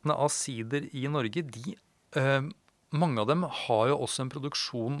produsentene av sider i Norge, mange av dem har jo også en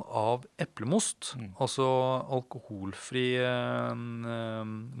produksjon av eplemost, altså alkoholfri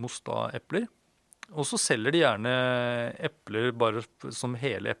most av epler. Og så selger de gjerne epler bare som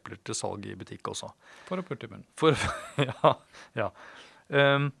hele epler til salg i butikk også. For å putte i munnen.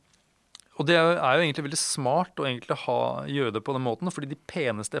 Ja. Og det er jo egentlig veldig smart å egentlig gjøre det på den måten, fordi de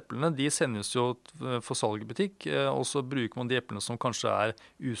peneste eplene, de sendes jo for salg i butikk, og så bruker man de eplene som kanskje er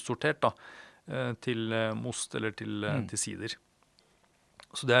usortert da, til most eller til sider.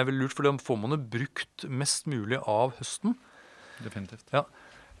 Så det er veldig lurt, for da får man jo brukt mest mulig av høsten. Definitivt. Ja.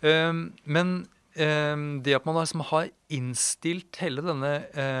 Men det at man liksom har innstilt hele denne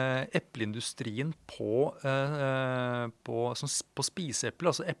epleindustrien på spiseepler,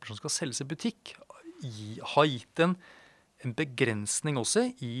 altså epler som skal selges i butikk, har gitt en begrensning også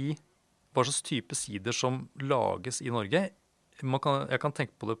i hva slags type sider som lages i Norge. Jeg kan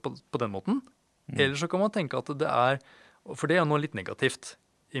tenke på det på den måten. Eller så kan man tenke at det er, for det er noe litt negativt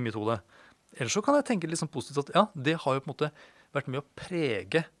i mitt hode. Eller så kan jeg tenke litt sånn positivt at ja, det har jo på en måte vært med å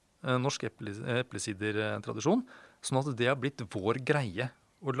prege norsk eplesidertradisjon, sånn at det har blitt vår greie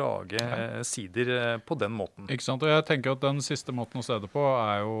å lage sider på den måten. Ikke sant, og jeg tenker at den siste måten å se det på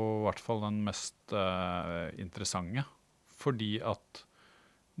er jo i hvert fall den mest interessante, fordi at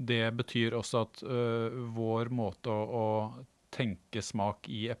det betyr også at vår måte å tenke smak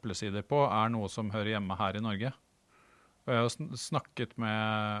i eplesider på er noe som hører hjemme her i Norge. Og jeg har snakket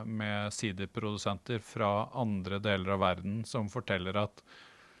med siderprodusenter fra andre deler av verden som forteller at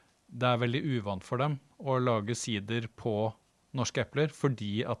det er veldig uvant for dem å lage sider på norske epler,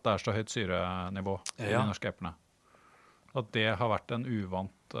 fordi at det er så høyt syrenivå i de norske eplene. At det har vært en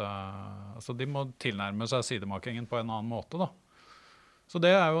uvant altså de må tilnærme seg sidermakingen på en annen måte, da. Så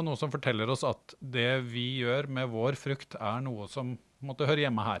det er jo noe som forteller oss at det vi gjør med vår frukt noe som måtte høre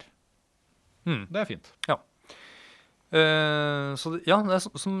hjemme her. Det fint. Ja. Så ja, det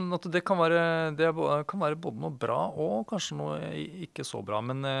som at det kan kan være både noe bra og kanskje noe ikke så bra.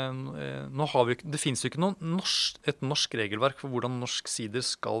 Men nå har det finnes jo ikke et norsk regelverk for hvordan norsk sider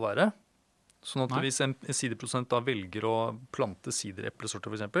skal være. Sånn at hvis en siderprodusent da velger å plante sidereplesorter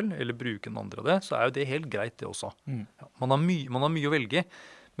for eksempel, eller bruke en andre av det, så jo det helt greit det også. Ja, man har mye å velge.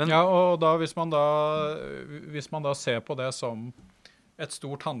 Men, ja, og da hvis man da ser på det som et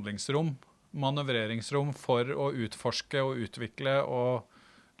stort handlingsrom, manøvreringsrom for å utforske og utvikle og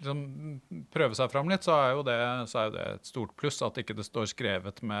liksom prøve seg fram litt, så jo det et stort pluss at ikke det står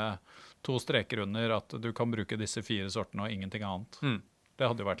skrevet med 2 streker under at du kan bruke disse 4 sortene og ingenting annet. Det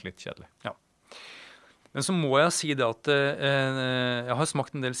hadde jo vært litt kjedelig. Ja. Men så må jeg si det at jeg har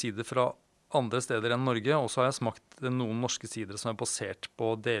smakt en del sider fra andre steder enn Norge, og så har jeg smakt noen norske sider som basert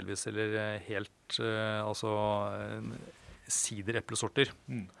på delvis eller helt sidereplesorter.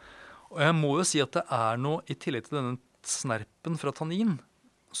 Og jeg må jo si at det noe, i tillegg til denne snerpen fra tannin,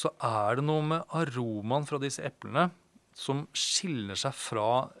 så det noe med aromaen fra disse eplene som skiller seg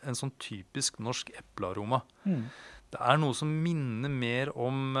fra en sånn typisk norsk eplearoma. Det noe som minner mer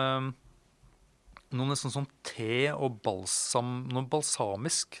om noe nesten sånn te og balsam, noe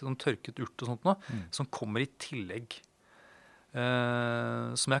balsamisk, sånn tørket urt og sånt noe, som kommer i tillegg.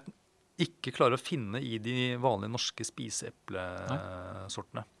 Som jeg ikke klarer å finne i de vanlige norske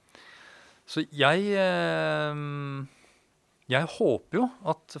spiseeplesortene. Så jeg håper jo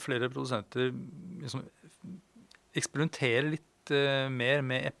at flere produsenter liksom eksperimenterer litt mer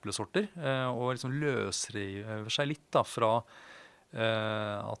med eplesorter, og liksom løsriver seg litt da, fra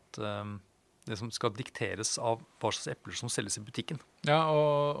at det som skal dikteres av hva slags epler som selges i butikken. Ja,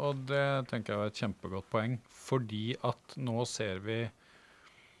 og det tenker jeg et kjempegodt poeng, fordi at nå ser vi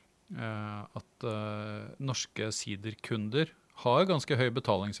at norske siderkunder har ganske høy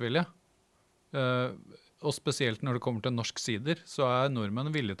betalingsvilje. Og spesielt når det kommer til norsk sider, så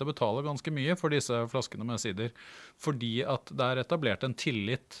nordmenn villige til å betale ganske mye for disse flaskene med sider, fordi at det etablert en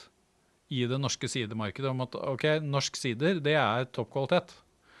tillit i det norske sidermarkedet om at ok, norsk sider, det toppkvalitet.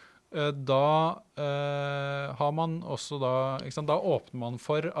 Da har man også da åpner man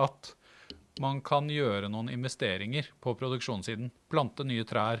for at man kan gjøre noen investeringer på produksjonssiden, plante nye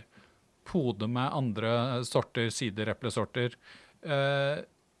trær, pode med andre sorter, sidereplesorter,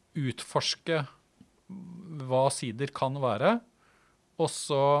 utforske hva sider kan være, og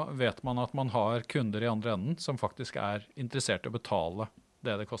så vet man at man har kunder i andre enden som faktisk interessert i å betale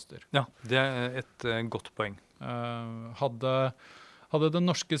det koster. Ja, det et godt poeng. Hadde det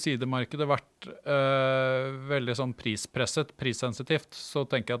norske sidemarkedet vært veldig sånn prispresset, prissensitivt, så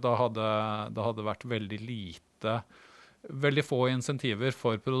tenker jeg at det hadde vært veldig få insentiver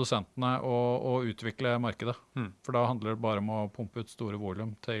for produsentene å utvikle markedet. For da handler det bare om å pumpe ut store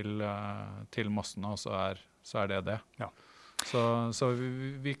volum til massene, og så det. Ja. Så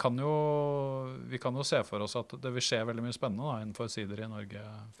vi kan jo se for oss at det vil skje veldig mye spennende da, innenfor sider i Norge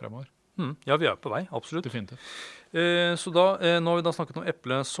fremover. Ja, vi på vei, absolutt. Definitivt. Så nå har vi da snakket om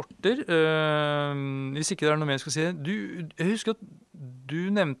eplesorter. Hvis ikke det noe mer jeg skal si. Jeg husker at du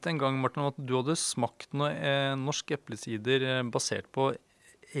nevnte en gang, Martin, at du hadde smakt noe norsk eplesider basert på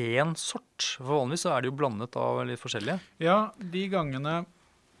én sort. For vanligvis så det jo blandet av litt forskjellige. Ja, de gangene,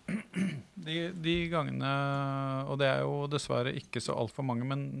 og det jo dessverre ikke så alt for mange,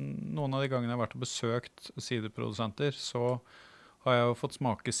 men noen av de gangene jeg har vært og besøkt siderprodusenter, så har jeg jo fått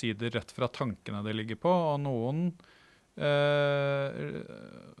smake sider rett fra tankene det ligger på, og noen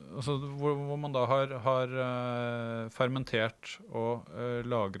hvor man da har fermentert og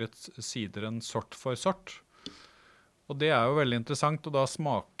lagret sideren sort for sort. Og det jo veldig interessant å da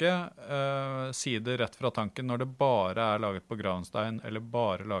smake sider rett fra tanken når det bare laget på Gravenstein eller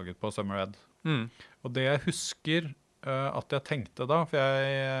bare laget på Summer Red. Og det jeg husker at jeg tenkte da, for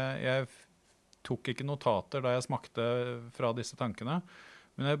jeg tok ikke notater da jeg smakte fra disse tankene,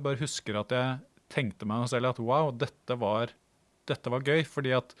 men jeg bare husker at jeg tenkte meg selv at wow, dette var gøy, fordi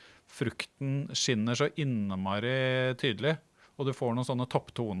at frukten skinner så innmari tydelig, og du får noen sånne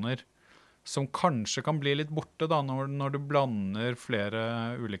topptoner som kanskje kan bli litt borte da, når du blander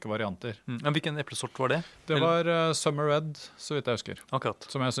flere ulike varianter. Hvilken eplesort var det? Det var Summer Red, så vidt jeg husker. Akkurat.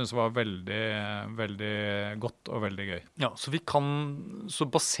 Som jeg synes var veldig, veldig godt og veldig gøy. Ja, så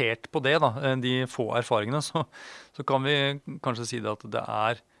basert på det da, de få erfaringene, så kan vi kanskje si det at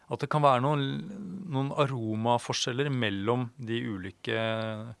det kan være noen aromaforskjeller mellom de ulike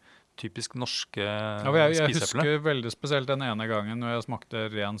typisk norske Jeg spiseeple. husker veldig spesielt den ene gangen når jeg smakte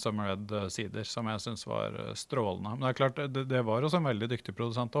ren Summer Red sider, som jeg synes var strålende. Men det er klart, det var også en veldig dyktig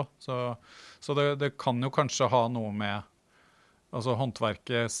produsent også. Så det kan jo kanskje ha noe med altså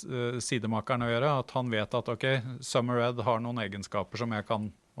håndverket, sidemakeren å gjøre, at han vet at ok, Summer Red har noen egenskaper som jeg kan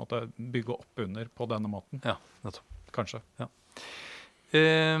bygge opp under på denne måten. Ja, nettopp. Kanskje. Ja.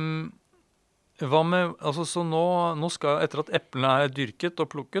 Hva med, altså så nå skal, etter at eplene er dyrket og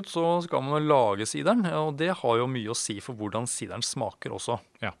plukket, så skal man lage sideren, og det har jo mye å si for hvordan sideren smaker også.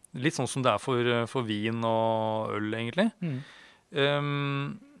 Ja. Litt sånn som det er for vin og øl, egentlig.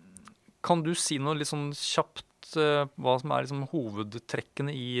 Kan du si noe litt sånn kjapt hva som er liksom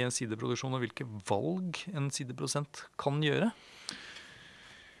hovedtrekkene i en siderproduksjon, og hvilke valg en siderprodusent kan gjøre?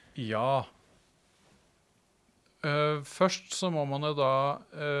 Ja. Først så må man jo da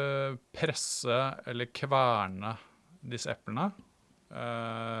presse eller kverne disse eplene,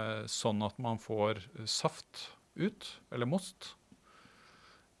 sånn at man får saft ut, eller most.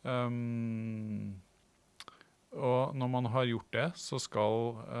 Og når man har gjort det, så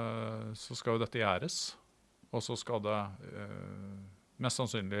skal jo dette gjæres, og så skal det mest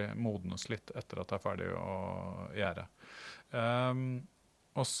sannsynlig modnes litt etter at det er ferdig å gjære.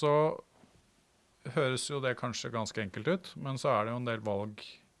 Og så høres jo det kanskje ganske enkelt ut, men så er det jo en del valg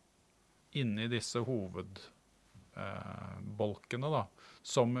inni disse hovedbolkene da,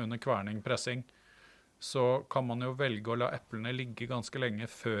 som under kverning, pressing. Så kan man jo velge å la eplene ligge ganske lenge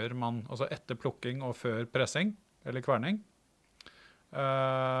før altså etter plukking og før pressing, eller kverning.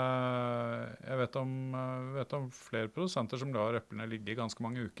 Jeg vet om flere produsenter som lar eplene ligge ganske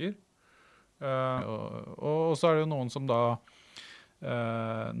mange uker. Og så er det jo noen som da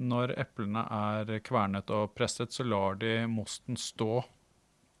når eplene er kvernet og presset, så lar de mosten stå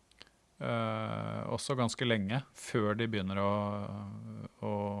også ganske lenge før de begynner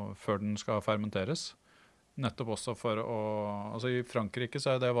før den skal fermenteres. Nettopp også for altså i Frankrike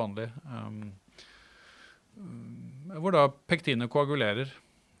så er det vanlig, hvor da pektinet koagulerer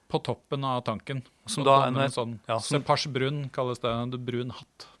på toppen av tanken. Som da er en sånn cepage brun, kalles det, en brun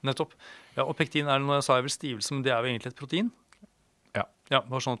hatt. Nettopp. Ja, og pektin er det, når jeg sa vel stivelse, men det er jo egentlig et protein. Ja,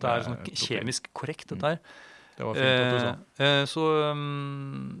 bare sånn at det er sånn kjemisk korrekt dette her. Det var fint at du sa. Så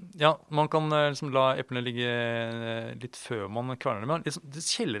ja, man kan liksom la eplene ligge litt før man kverner dem.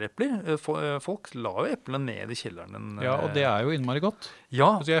 Kjellerepler, folk la jo eplene ned i kjelleren. Ja, og det er jo innmari godt.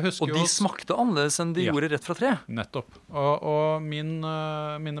 Ja, altså, og de smakte annerledes enn de gjorde rett fra tre. Nettopp. Og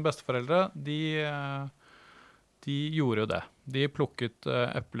mine besteforeldre, de gjorde jo det. De plukket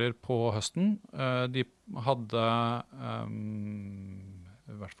epler på høsten. De hadde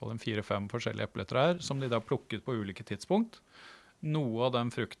i hvert fall 4-5 forskjellige epletrær, som de da plukket på ulike tidspunkt. Noe av den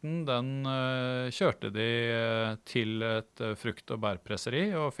frukten, den kjørte de til et frukt- og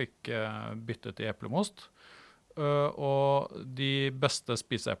bærpresseri, og fikk byttet i eplemost. Og de beste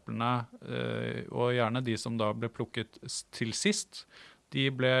spiseeplene, og gjerne de som da ble plukket til sist,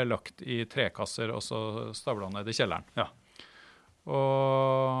 de ble lagt i trekasser, og så stablet ned i kjelleren. Ja.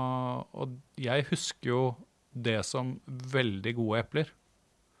 Og jeg husker jo det som veldig gode epler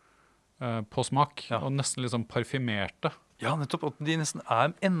på smak, og nesten litt sånn parfymerte. Ja, nettopp, at de nesten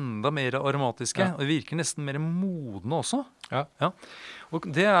er enda mer aromatiske, og de virker nesten mer modne også. Ja. Og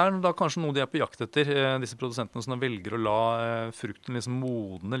det er da kanskje noe de er på jakt etter, disse produsentene som velger å la frukten liksom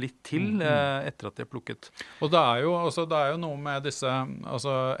modne litt til etter at de er plukket. Og det er jo noe med disse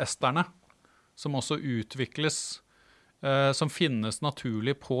esterne som også utvikles, som finnes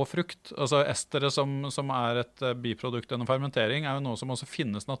naturlig på frukt. Altså estere som er et biprodukt under fermentering, er jo noe som også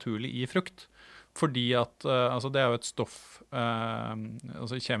finnes naturlig i frukt. Fordi at det er jo et stoff,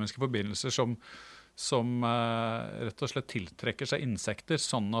 kjemiske forbindelser som rett og slett tiltrekker seg insekter,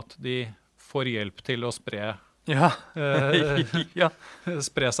 sånn at de får hjelp til å spre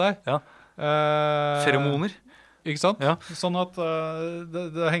seg. Ja. Feromoner. Ikke sant? Ja. Sånn at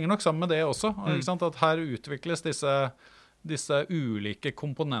det henger nok sammen med det også. Ikke sant? At her utvikles disse ulike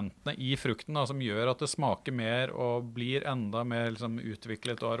komponentene i frukten da, som gjør at det smaker mer og blir enda mer liksom,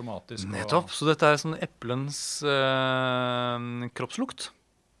 utviklet og aromatisk. Nettopp. Så dette er sånn eplens kroppslukt.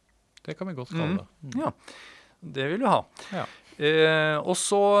 Det kan vi godt kalle det. Ja, det vil vi ha. Ja. Og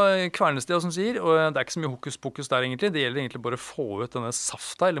så kvernes det, som sier, og det er ikke så mye hokus pokus der egentlig. Det gjelder egentlig bare å få ut denne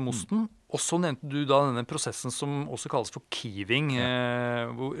safta eller mosten. Og så nevnte du da denne prosessen som også kalles for kiving,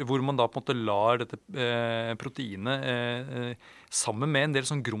 hvor man da på en måte lar dette proteinet sammen med en del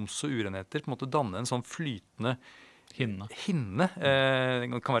sånn grums og urenheter på en måte danne en sånn flytende hinne.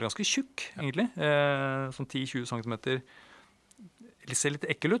 Den kan være ganske tjukk, egentlig. Sånn 10-20 centimeter. Det ser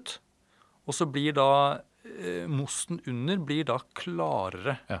litt ekkel ut. Og så blir da mosten under blir da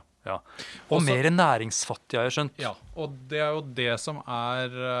klarere. Ja. Ja. Og Også, mer næringsfattig, har jeg skjønt. Ja, og det er jo det som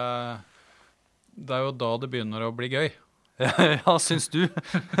det er jo da det begynner å bli gøy. Ja, syns du?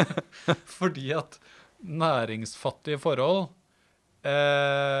 Fordi at næringsfattige forhold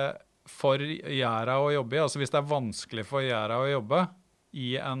for gjæra å jobbe i, altså hvis det er vanskelig for gjæra å jobbe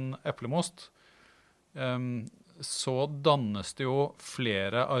i en eplemost, så dannes det jo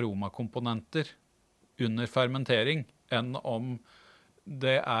flere aromakomponenter under fermentering enn om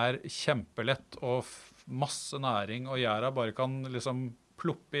det er kjempelett og masse næring, og gjæra bare kan liksom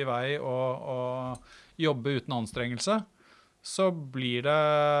ploppe i vei og jobbe uten anstrengelse, så blir det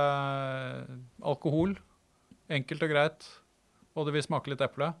alkohol, enkelt og greit, og det vil smake litt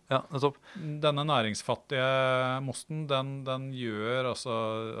eple. Ja, nettopp. Denne næringsfattige mosten, den gjør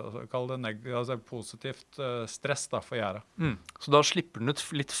kall det positivt stress da, for gjæra. Så da slipper den ut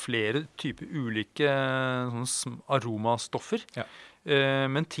litt flere typer ulike aromastoffer. Ja.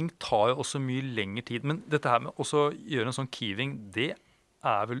 Men ting tar jo også mye lengre tid. Men dette her med også gjøre en sånn kiving, det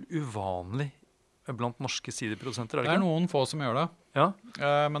er vel uvanlig blant norske siderprodusenter, er det ikke? Det er noen få som gjør det, Ja.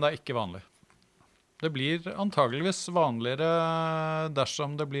 men det er ikke vanlig. Det blir antageligvis vanligere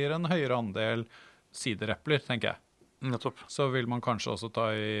dersom det blir en høyere andel siderepler, tenker jeg. Nettopp. Så vil man kanskje også ta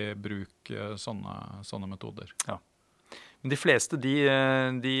i bruk sånne metoder. Ja. Men de fleste, de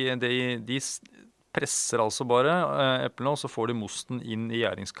presser altså bare eplene, og så får de mosten inn i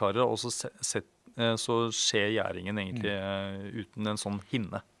gjæringskaret, og så skjer gjæringen egentlig uten en sånn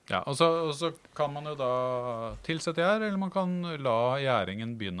hinne. Ja, og så kan man jo da tilsette gjær, eller man kan la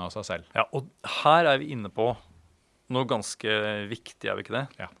gjæringen begynne av seg selv. Ja, og her er vi inne på noe ganske viktig, er vi ikke det?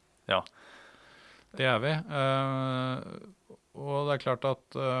 Ja. Det er vi. Og det er klart at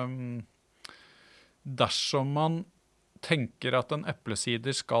dersom man tenker at en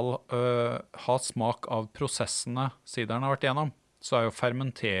eplesider skal ha smak av prosessene sideren har vært gjennom, så er jo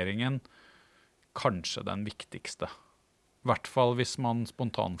fermenteringen kanskje den viktigste. I hvert fall hvis man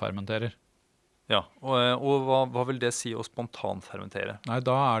spontanfermenterer. Ja, og hva vil det si å spontanfermentere? Nei,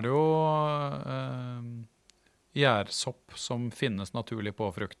 da er det jo gjærsopp som finnes naturlig på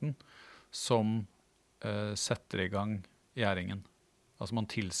frukten, som setter i gang gjæringen. Altså man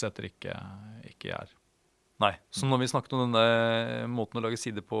tilsetter ikke gjær. Nei, så når vi snakket om denne måten å lage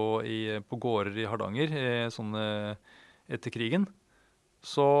sider på gårder i Hardanger, etter krigen,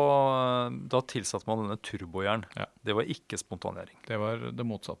 så da tilsatte man denne turbogjæren. Ja. Det var ikke spontangjæring. Det var det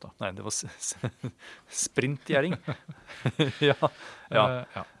motsatte. Nei, det var sprintgjæring. Ja.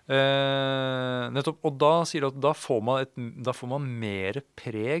 Nettopp. Og da sier du at da får man mer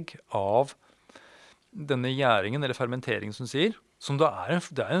preg av denne gjæringen, eller fermenteringen som du sier, som det er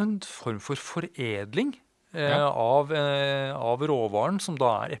en form for foredling av råvaren, som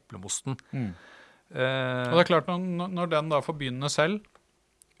da er eplemosten. Og det er klart, når den da får begynne selv,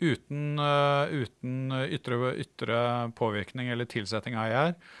 uten ytre påvirkning eller tilsetting av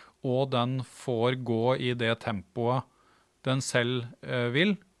gjær, og den får gå i det tempoet den selv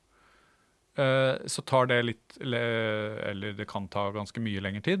vil, så tar det litt, eller det kan ta ganske mye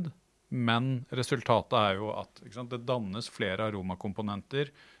lengre tid, men resultatet er jo at det dannes flere aromakomponenter,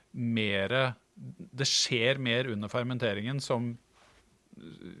 det skjer mer under fermenteringen som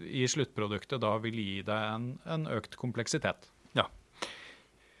i sluttproduktet da vil gi deg en økt kompleksitet. Ja.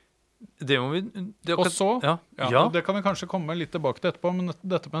 Det må vi... Og så, det kan vi kanskje komme litt tilbake til etterpå, men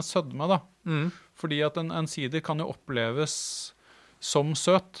dette med sødme da. Fordi at en sider kan jo oppleves som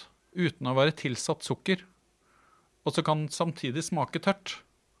søt, uten å være tilsatt sukker. Og så kan den samtidig smake tørt.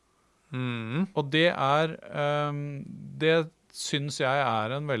 Og det synes jeg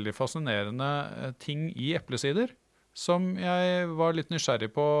er en veldig fascinerende ting i eplesider, som jeg var litt nysgjerrig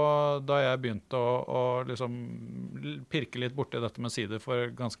på da jeg begynte å liksom pirke litt borti dette med sider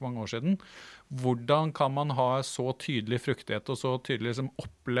for ganske mange år siden. Hvordan kan man ha så tydelig fruktighet og så tydelig liksom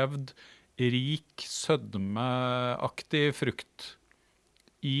opplevd rik, sødmeaktig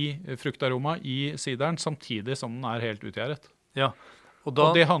fruktaroma i sideren, samtidig som den er helt utgjæret? Ja. Og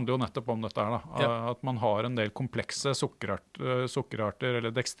det handler jo nettopp om dette her, da. At man har en del komplekse sukkerarter eller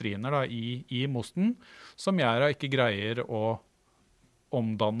dekstriner da, i mosten, som gjæra ikke greier å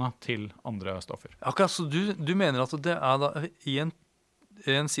omdanne til andre stoffer. Akkurat, så du mener at det er da, i en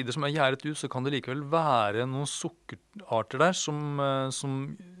sider som er gjæret ut, så kan det likevel være noen sukkerarter der som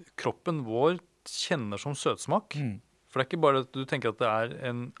kroppen vår kjenner som søtsmak? For det er ikke bare at du tenker at det er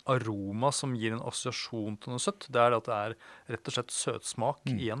en aroma som gir en assosiasjon til noe søtt. Det er at det er rett og slett søtsmak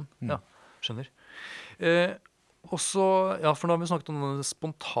igjen. Ja, skjønner. Og så, for nå har vi snakket om den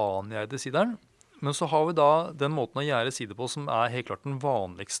spontangjærede sideren. Men så har vi da den måten å gjære sider på som er helt klart den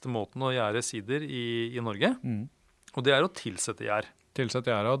vanligste måten å gjære sider i Norge. Og det er å tilsette gjær. tilsett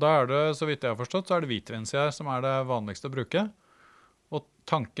gjære. Og da det, så vidt jeg har forstått, så det hvitvinsgjær som det vanligste å bruke. Og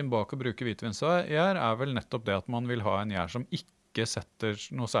tanken bak å bruke hvitvinsgjær vel nettopp det at man vil ha en gjær som ikke setter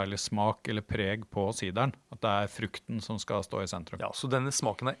noe særlig smak eller preg på sideren. At det frukten som skal stå i sentrum. Ja, så denne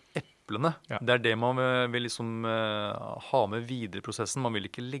smaken eplene. Ja. Det det man vil liksom ha med videre i prosessen. Man vil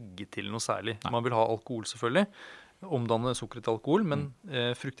ikke legge til noe særlig. Nei. Man vil ha alkohol selvfølgelig, omdanne sukkeret til alkohol, men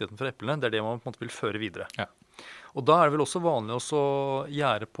fruktigheten fra eplene, det det man på en måte vil føre videre. Ja. Og da det vel også vanlig å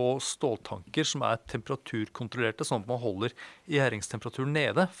gjære på ståltanker som temperaturkontrollerte, sånn at man holder gjæringstemperaturen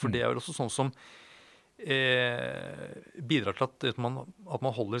nede, for det vel også sånn som bidrar til at man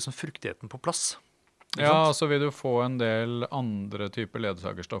holder liksom fruktigheten på plass. Ja, så vil du få en del andre typer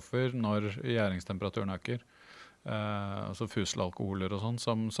ledsagerstoffer når gjæringstemperaturen øker. Altså fuselalkoholer og sånn,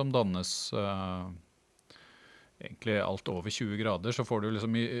 som dannes egentlig alt over 20 grader, så får du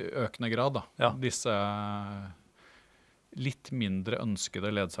liksom i økende grad da, disse litt mindre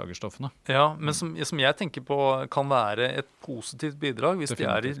ønskede ledsagerstoffene. Ja, men som jeg tenker på kan være et positivt bidrag. Hvis de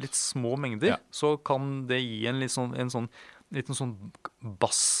i litt små mengder, så kan det gi en liten sånn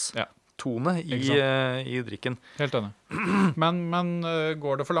basstone i drikken. Helt enig. Men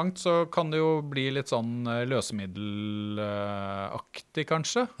går det for langt, så kan det jo bli litt sånn løsemiddelaktig,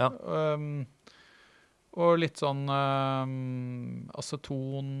 kanskje. Ja. Og litt sånn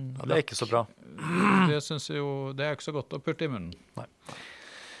aceton. Ja, det ikke så bra. Det synes jeg jo, det ikke så godt å putte i munnen. Nei.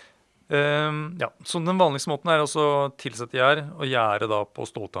 Ja, så den vanligste måten altså tilsette gjær og gjære da på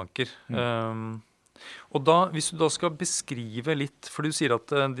ståltanker. Og da, hvis du da skal beskrive litt, for du sier at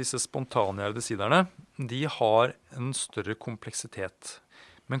disse spontangjærede siderne, de har en større kompleksitet.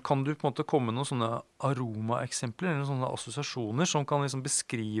 Men kan du på en måte komme med noen sånne aromaeksempler, eller sånne assosiasjoner som kan liksom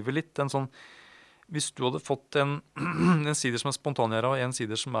beskrive litt en sånn. Hvis du hadde fått en sider som spontangjæra og en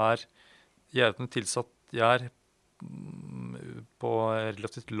sider som gjæret med tilsatt gjær på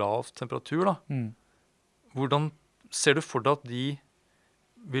relativt lav temperatur, da. Hvordan ser du for deg at de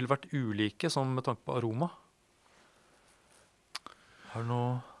ville vært ulike sånn med tanke på aroma? Har du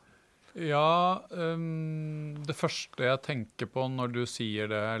noe? Ja, det første jeg tenker på når du sier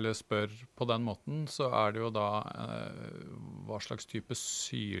det, eller spør på den måten, så det jo da hva slags type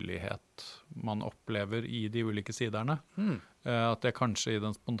syrlighet man opplever i de ulike siderne. At jeg kanskje i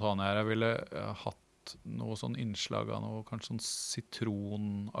den spontane ville hatt noe sånn innslag av noe kanskje sånn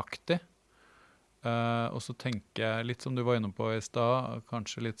sitronaktig. Og så tenker jeg litt som du var inne på i sted,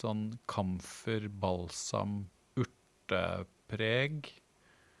 kanskje litt sånn kamfer, balsam, urtepreg,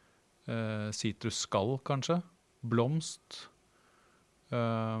 citrusskall kanskje, blomst,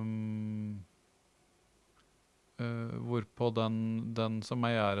 hvorpå den som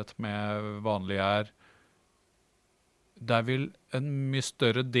gjæret med vanlig gjær, der vil en mye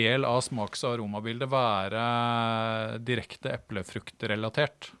større del av smaks- og aromabildet være direkte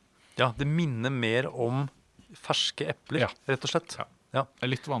eplefruktrelatert. Ja, det minner mer om ferske epler, rett og slett. Ja. Ja. Det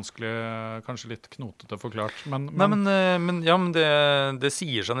litt vanskelig, kanskje litt knotete forklart. Men det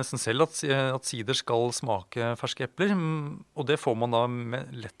sier seg nesten selv at sider skal smake ferske epler, og det får man da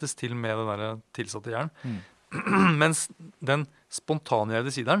lettest til med det der tilsatte gjæren. Mens den spontangjærede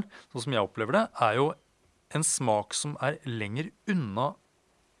sideren, sånn som jeg opplever det, jo en smak som lenger unna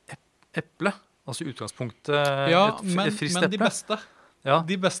eple. Altså i utgangspunktet et frist eple. Men de beste... Ja,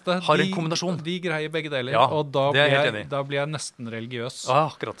 de beste, har en kombinasjon. De greier begge deler, og da blir jeg nesten religiøs. Ja,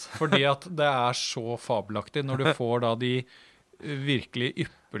 akkurat. Fordi at det så fabelaktig når du får da de virkelig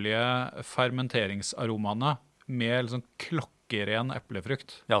ypperlige fermenteringsaromaene med liksom klokkeren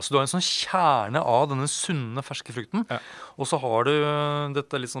eplefrukt. Ja, så du har en sånn kjerne av denne sunne ferske frukten, og så har du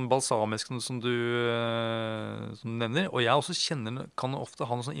dette litt sånn balsamisk som du nevner, og jeg også kan ofte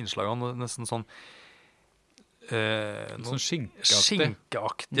ha noe sånn innslag av nesten sånn sånn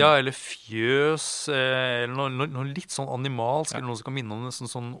skinkeaktig, eller fjøs, eller noe litt sånn animalsk, eller noe som kan minne om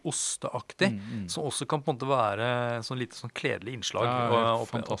nesten sånn osteaktig, som også kan på en måte være sånn litt sånn kledelig innslag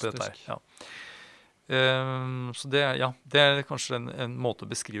oppi dette her. Ja. Så det kanskje en måte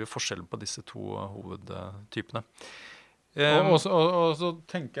å beskrive forskjellen på disse to hovedtypene. Og så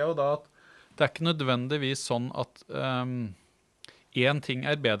tenker jeg jo da at det ikke nødvendigvis sånn at en ting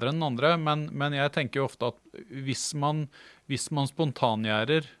bedre enn den andre, men jeg tenker jo ofte at hvis man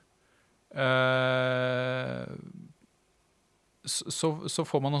spontangjærer, så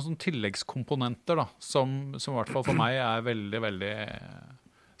får man noen sånne tilleggskomponenter da, som i hvert fall for meg veldig, veldig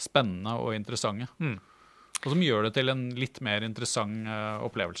spennende og interessante. Og som gjør det til en litt mer interessant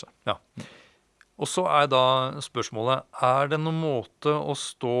opplevelse. Ja. Og så da spørsmålet, det noen måte å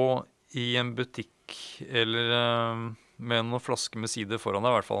stå i en butikk eller med noen flasker med sider foran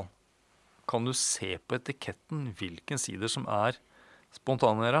deg i hvert fall, kan du se på etiketten hvilken sider som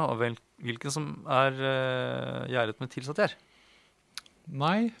spontangjæra, og hvilken som er gjæret med tilsatt gjær?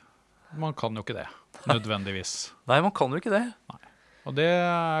 Nei, man kan jo ikke det, nødvendigvis. Nei, man kan jo ikke det. Og det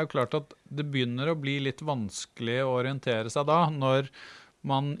er jo klart at det begynner å bli litt vanskelig å orientere seg da, når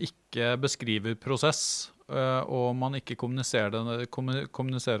man ikke beskriver prosess, og man ikke kommuniserer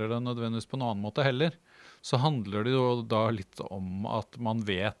det nødvendigvis på noen annen måte heller. Så handler det jo da litt om at man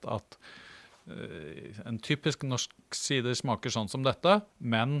vet at en typisk norsk sider smaker sånn som dette,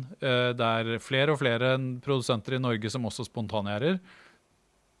 men det er flere og flere produsenter i Norge som også spontangjærer.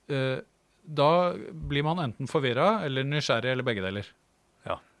 Da blir man enten forvirret, eller nysgjerrig, eller begge deler.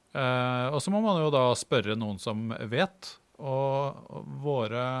 Ja. Og så må man jo da spørre noen som vet, og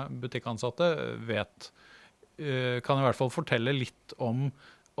våre butikkansatte vet, kan i hvert fall fortelle litt om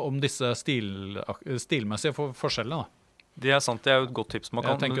disse stilmessige forskjellene. Det er sant, det er jo et godt tips.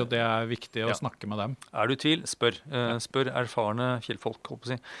 Jeg tenker jo det er viktig å snakke med dem. Er du i tvil, spør. Spør erfarne fjellfolk, holdt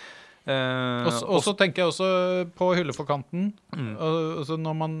på å si. Og så tenker jeg også på hylleforkanten. Altså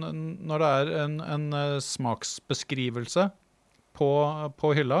når det er en smaksbeskrivelse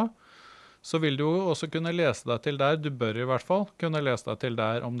på hylla, så vil du jo også kunne lese deg til der, du bør i hvert fall kunne lese deg til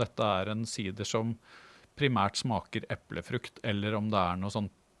der om dette er en sider som primært smaker eplefrukt, eller om det er noe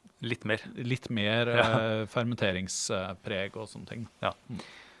sånn litt mer fermenteringspreg og sånne ting. Ja.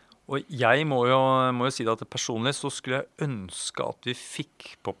 Og jeg må jo si det at personlig så skulle jeg ønske at vi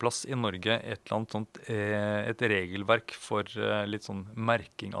fikk på plass i Norge et eller annet sånt, et regelverk for litt sånn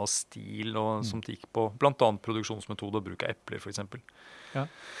merking av stil, og som gikk på blant annet produksjonsmetode og bruk av epler, for eksempel. Ja.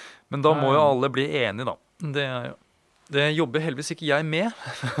 Men da må jo alle bli enige, da. Det jobber heldigvis ikke jeg med,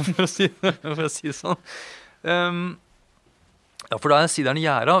 for å si det sånn. Ja, for da er sideren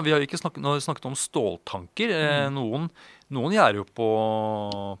gjæra. Vi har jo ikke snakket om ståltanker. Noen gjærer jo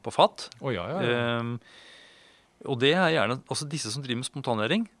på fat. Ja. Og det er gjerne, altså disse som driver med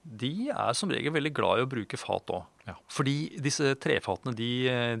spontangjæring, de er som regel veldig glad i å bruke fat også. Ja. Fordi disse trefatene, de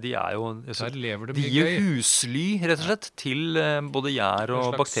er jo de gir husly, rett og slett, til både gjær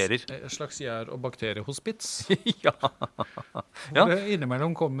og bakterier. Et slags gjær- og bakteriehospits. Ja. Hvor det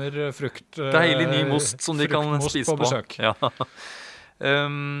innimellom kommer deilig ny most som de kan spise på. Besøk. Ja.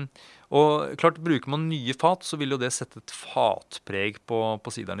 Og klart, bruker man nye fat, så vil jo det sette et fatpreg på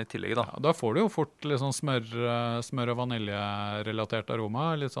sideren i tillegg. Da. Ja, da får du jo fort litt sånn smør- og vaniljerelatert aroma.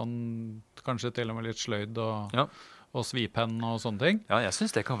 Litt sånn, kanskje til og med litt sløyd og svipenn og sånne ting. Ja, jeg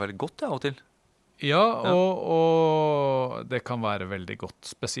synes det kan være godt av og til. Ja, og det kan være veldig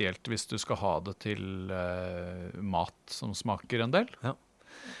godt, spesielt hvis du skal ha det til mat som smaker en del. Ja.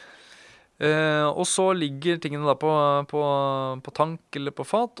 Og så ligger tingene da på tank eller på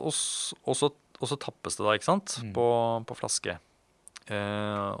fat, og så tappes det da, ikke sant, på flaske.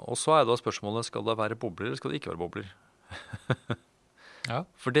 Og så er da spørsmålet, skal det være bobler, eller skal det ikke være bobler? Ja.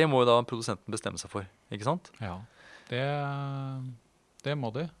 For det må jo da produsenten bestemme seg for, ikke sant? Ja, det må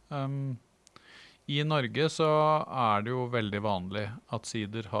de. I Norge så er det jo veldig vanlig at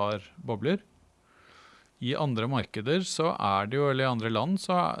sider har bobler. I andre markeder så er det jo, eller i andre land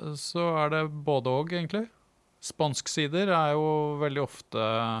så er det både og egentlig. Spansk sider er jo veldig ofte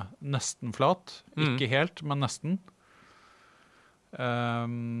nesten flat. Ikke helt, men nesten.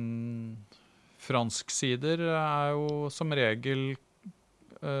 Fransk sider er jo som regel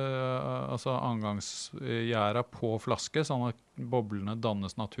altså angangsgjæra på flaske, sånn at boblene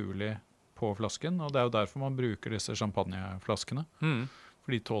dannes naturlig på flasken. Og det er jo derfor man bruker disse champagneflaskene. For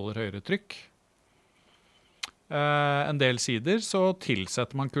de tåler høyere trykk. En del sider så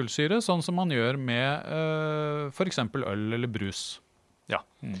tilsetter man kullsyre, sånn som man gjør med for eksempel øl eller brus. Ja.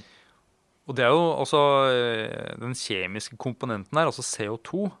 Og det er jo også den kjemiske komponenten her, altså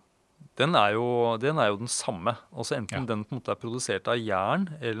CO2, den er jo den samme. Altså enten den på en måte er produsert av jern,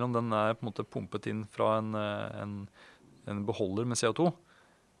 eller om den er på en måte pumpet inn fra en beholder med CO2.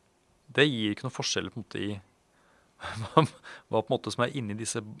 Det gir ikke noe forskjell på en måte i hva på en måte som er inni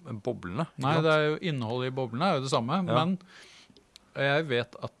disse boblene. Nei, det er jo innholdet i boblene er jo det samme, men jeg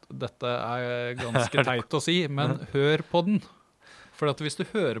vet at dette er ganske teit å si, men hør på den. For at hvis du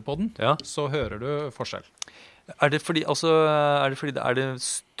hører på den, så hører du forskjell. Er det fordi det er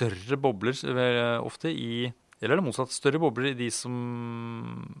større bobler ofte i, eller er det motsatt, større bobler i de som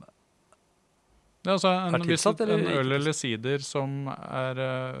Ja, altså er tilsatt, en øl eller sider som er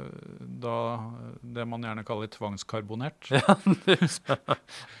da det man gjerne kaller tvangskarbonert.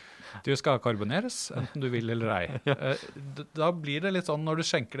 Du skal karboneres, enten du vil eller ei. Da blir det litt sånn, når du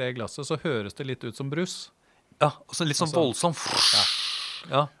skjenker det i glasset, så høres det litt ut som brus. Ja, altså litt sånn voldsom.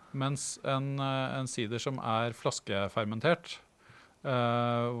 Ja. Mens en sider som er flaskefermentert,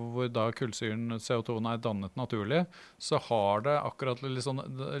 hvor da kullsyren CO2 er dannet naturlig, så har det akkurat litt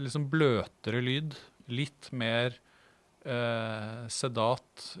sånn bløtere lyd, litt mer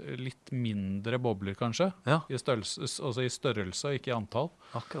sedat, litt mindre bobler kanskje, i størrelse, altså i størrelse, ikke i antall.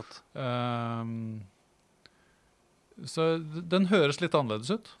 Akkurat. Så den høres litt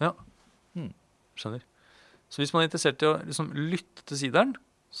annerledes ut. Ja, skjønner. Så hvis man er interessert i å liksom lytte til sideren,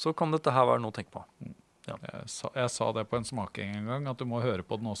 så kan dette her være noe å tenke på. Ja. Jeg sa det på en smaking en gang, at du må høre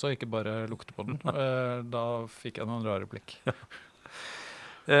på den også, ikke bare lukte på den. Da fikk jeg noen rare blikk.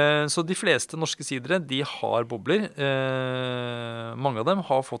 Så de fleste norske sidere, de har bobler. Mange av dem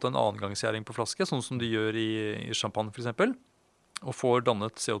har fått en annengangsgjæring på flaske, sånn som de gjør i champagne for eksempel, og får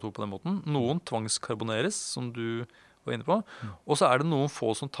dannet CO2 på den måten. Noen tvangskarboneres, som du var inne på, og så er det noen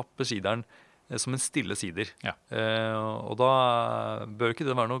få som tapper sideren som en stille sider. Ja. Og da bør ikke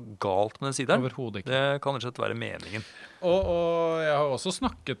det være noe galt med den sideren. Overhodet ikke. Det kan rett og slett være meningen. Og jeg har også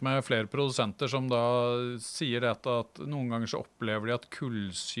snakket med flere produsenter som da sier dette, at noen ganger så opplever de at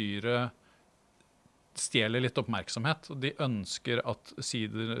kullsyre stjeler litt oppmerksomhet. De ønsker at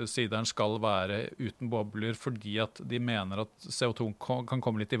sideren skal være uten bobler, fordi at de mener at CO2 kan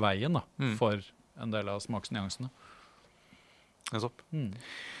komme litt i veien da, for en del av smaksnyansene.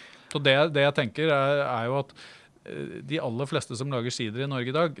 Så det jeg tenker er jo at de aller fleste som lager sider i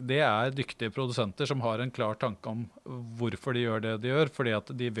Norge i dag, det er dyktige produsenter som har en klar tanke om hvorfor de gjør det de gjør, fordi at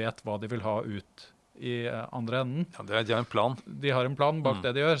de vet hva de vil ha ut i andre enden. Ja, de har en plan. De har en plan bak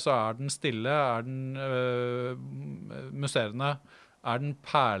det de gjør, så er den stille, er den musserende, er den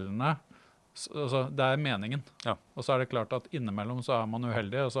perlende, altså det er meningen. Ja. Og så er det klart at innimellom så er man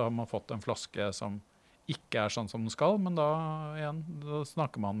uheldig, og så har man fått en flaske som ikke er sånn som den skal, men da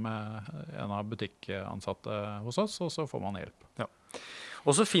snakker man med en av butikkansatte hos oss, og så får man hjelp. Ja.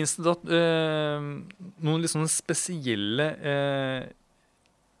 Og så finnes det da noen litt sånne spesielle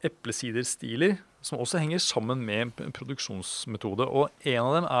eplesiderstiler som også henger sammen med produksjonsmetode, og en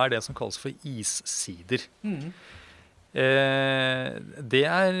av dem er det som kalles for issider. Det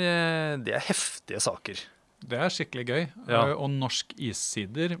er heftige saker. Det er skikkelig gøy, og norsk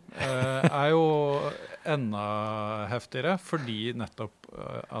issider er jo enda heftigere, fordi nettopp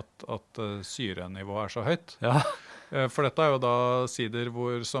at syrenivået er så høyt. Ja. For dette er jo da sider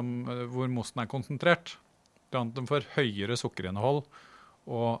hvor mosten er konsentrert. Den får høyere sukkerinnhold,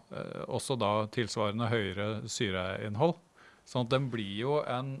 og også da tilsvarende høyere syreinnhold. Sånn at den blir jo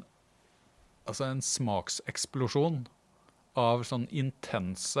en smakseksplosjon av sånn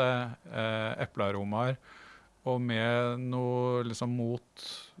intense eplearomaer, og med noe liksom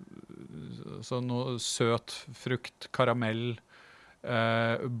noe søt frukt, karamell,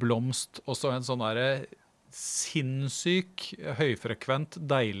 blomst, og så en sånn der sinnssyk, høyfrekvent,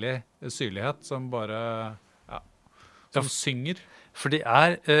 deilig syrlighet som bare, som synger. For det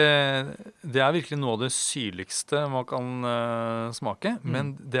er virkelig noe av det syrligste man kan smake,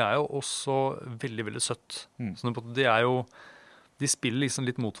 men det er jo også veldig, veldig søtt. Så det er jo, de spiller liksom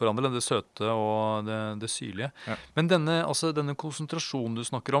litt mot hverandre, det søte og det syrlige. Ja. Men denne konsentrasjonen du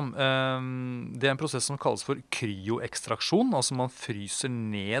snakker om, det er en prosess som kalles for kryoekstraksjon, altså man fryser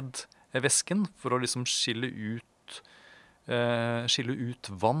ned væsken for å liksom skille ut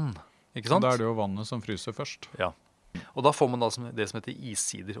vann, ikke sant? Da er det jo vannet som fryser først. Ja. Og da får man da det som heter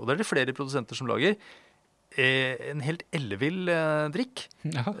issider. Og det er det flere produsenter som lager en helt ellevill drikk.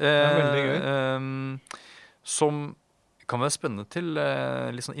 Ja, det er veldig gøy. Som kan være spennende til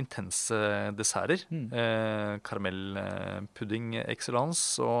litt sånn intense desserter. Karamellpudding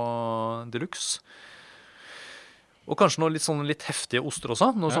excellence og deluxe. Og kanskje noe litt heftige oster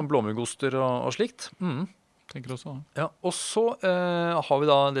også. Noe sånn blåmuggoster og slikt. Tenker også. Ja, og så har vi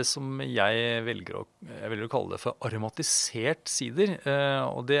da det som jeg velger å kalle det for aromatisert sider.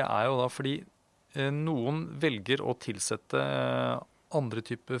 Og det er jo da fordi noen velger å tilsette andre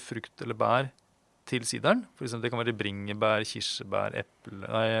typer frukt eller bær til sideren. For eksempel, det kan være bringebær, kirsebær,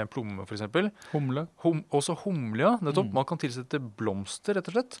 plomme for eksempel. Humle. Også humle, ja. Nettopp. Man kan tilsette blomster,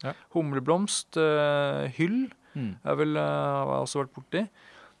 rett og slett. Ja. Humleblomst, hyll, har jeg også vært borti.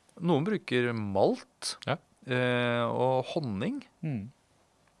 Noen bruker malt og honning.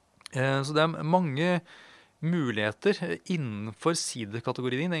 Så det er mange muligheter innenfor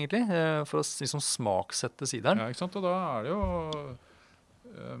siderkategorien, egentlig, for å liksom smaksette sideren. Ja, ikke sant? Og da er det jo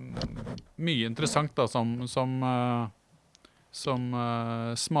mye interessant da, som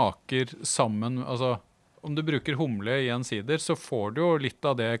smaker sammen. Altså, om du bruker humle i en sider, så får du jo litt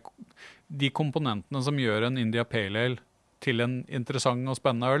av de komponentene som gjør en India Pale Ale til en interessant og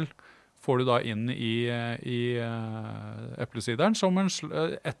spennende øl, får du da inn i eplesideren som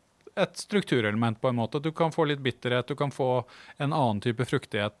et strukturelement på en måte. Du kan få litt bitterhet, du kan få en annen type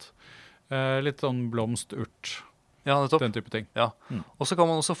fruktighet. Litt sånn blomst, urt, den type ting. Ja. Og så kan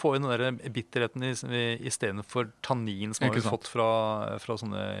man også få inn den der bitterheten i stedet for tannin som har vi fått fra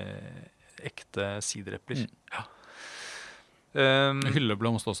sånne ekte siderepler. Ja.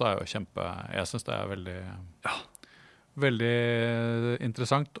 Hylleblomst også jo jeg synes det veldig, veldig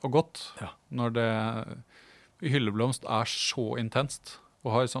interessant og godt når hylleblomst så intenst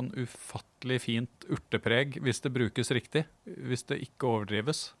og har sånn ufattelig fint urtepreg hvis det brukes riktig, hvis det ikke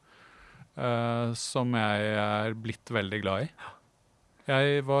overdrives, som jeg blitt veldig glad i.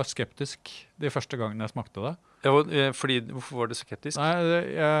 Jeg var skeptisk de første gangene jeg smakte det. Hvorfor var du skeptisk?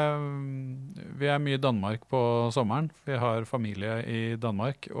 Vi mye i Danmark på sommeren. Vi har familie i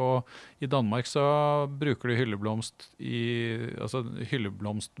Danmark, og i Danmark så bruker du hylleblomst altså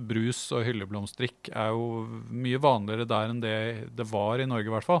hylleblomstbrus og hylleblomstdrikk jo mye vanligere der enn det var i Norge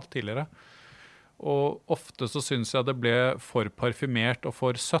i hvert fall, tidligere. Og ofte så synes jeg det ble for parfymert og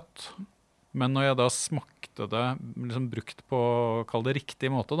for søtt. Men når jeg da smakte det liksom brukt på, kall det riktig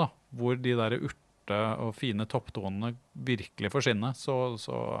måte da, hvor de der urte og fine topptonene virkelig får skinne, så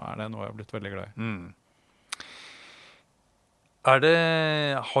det noe jeg har blitt veldig glad i. Er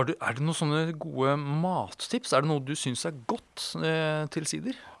det noen sånne gode mattips? Er det noe du synes godt til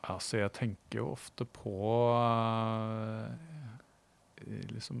sider? Altså, jeg tenker jo ofte på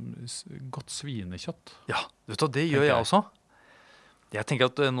liksom godt svinekjøtt. Ja, det gjør jeg også. Jeg tenker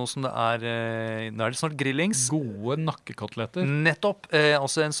at nå som nå det snart grillings. Gode nakkekoteletter. Nettopp.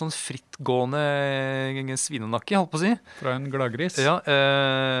 Altså en sånn frittgående svinenakke, holdt på å si. Fra en gladgris. Ja,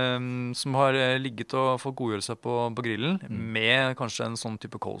 som har ligget og fått godgjøre seg på grillen, med kanskje en sånn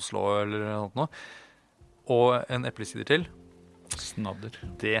type coleslaw eller noe. Og en eplesider til. Snadder.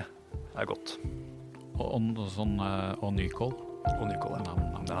 Det godt. Og nykål. Og nykål, Nam.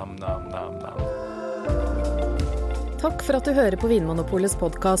 Takk for at du hører på Vinmonopolets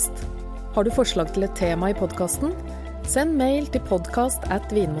podcast. Har du forslag til et tema i podcasten? Send mail til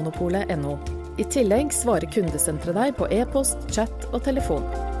podcast@vinmonopolet.no. I tillegg svarer kundesenteret deg på e-post, chat og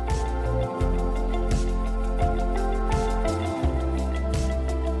telefon.